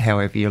use it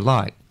however you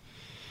like.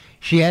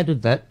 She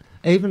added that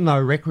even though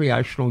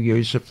recreational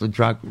use of the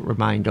drug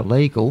remained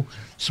illegal,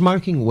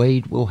 smoking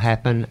weed will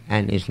happen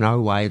and there's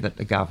no way that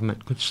the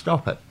government could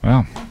stop it.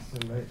 Wow.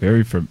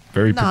 Very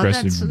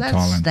progressive in that's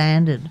Thailand.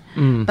 Standard.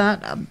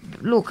 But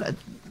look,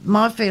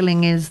 my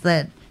feeling is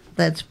that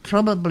that's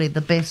probably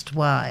the best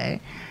way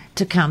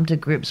to come to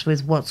grips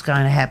with what's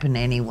going to happen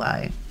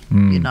anyway.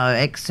 You know,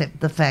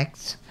 accept the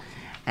facts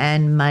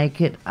and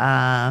make it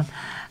a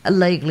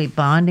legally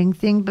binding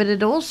thing. But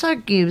it also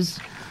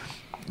gives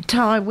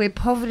Thai, where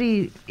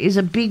poverty is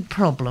a big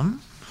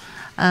problem,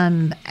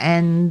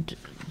 and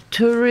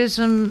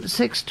tourism,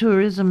 sex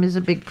tourism is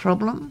a big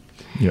problem.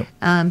 Yep.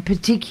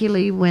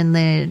 Particularly when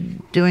they're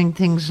doing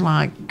things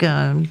like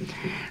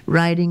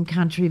raiding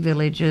country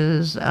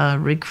villages,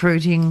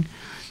 recruiting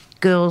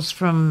girls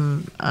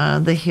from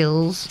the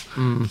hills,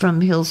 from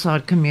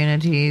hillside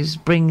communities,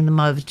 bringing them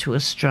over to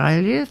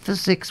Australia for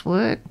sex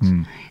work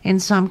in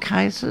some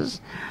cases.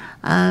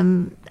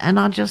 And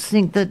I just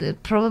think that it's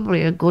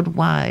probably a good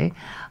way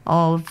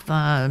of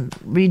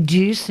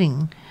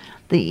reducing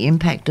the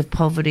impact of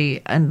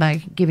poverty and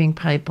giving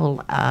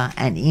people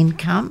an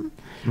income.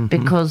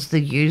 Because the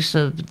use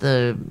of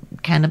the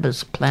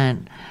cannabis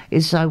plant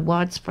is so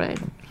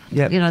widespread.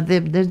 Yep. You know,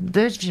 there's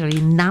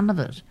virtually none of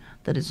it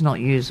that is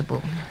not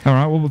usable. All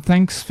right, well,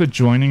 thanks for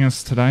joining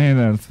us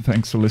today.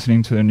 Thanks for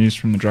listening to the news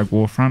from the Drug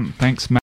War Front. Thanks, Matt.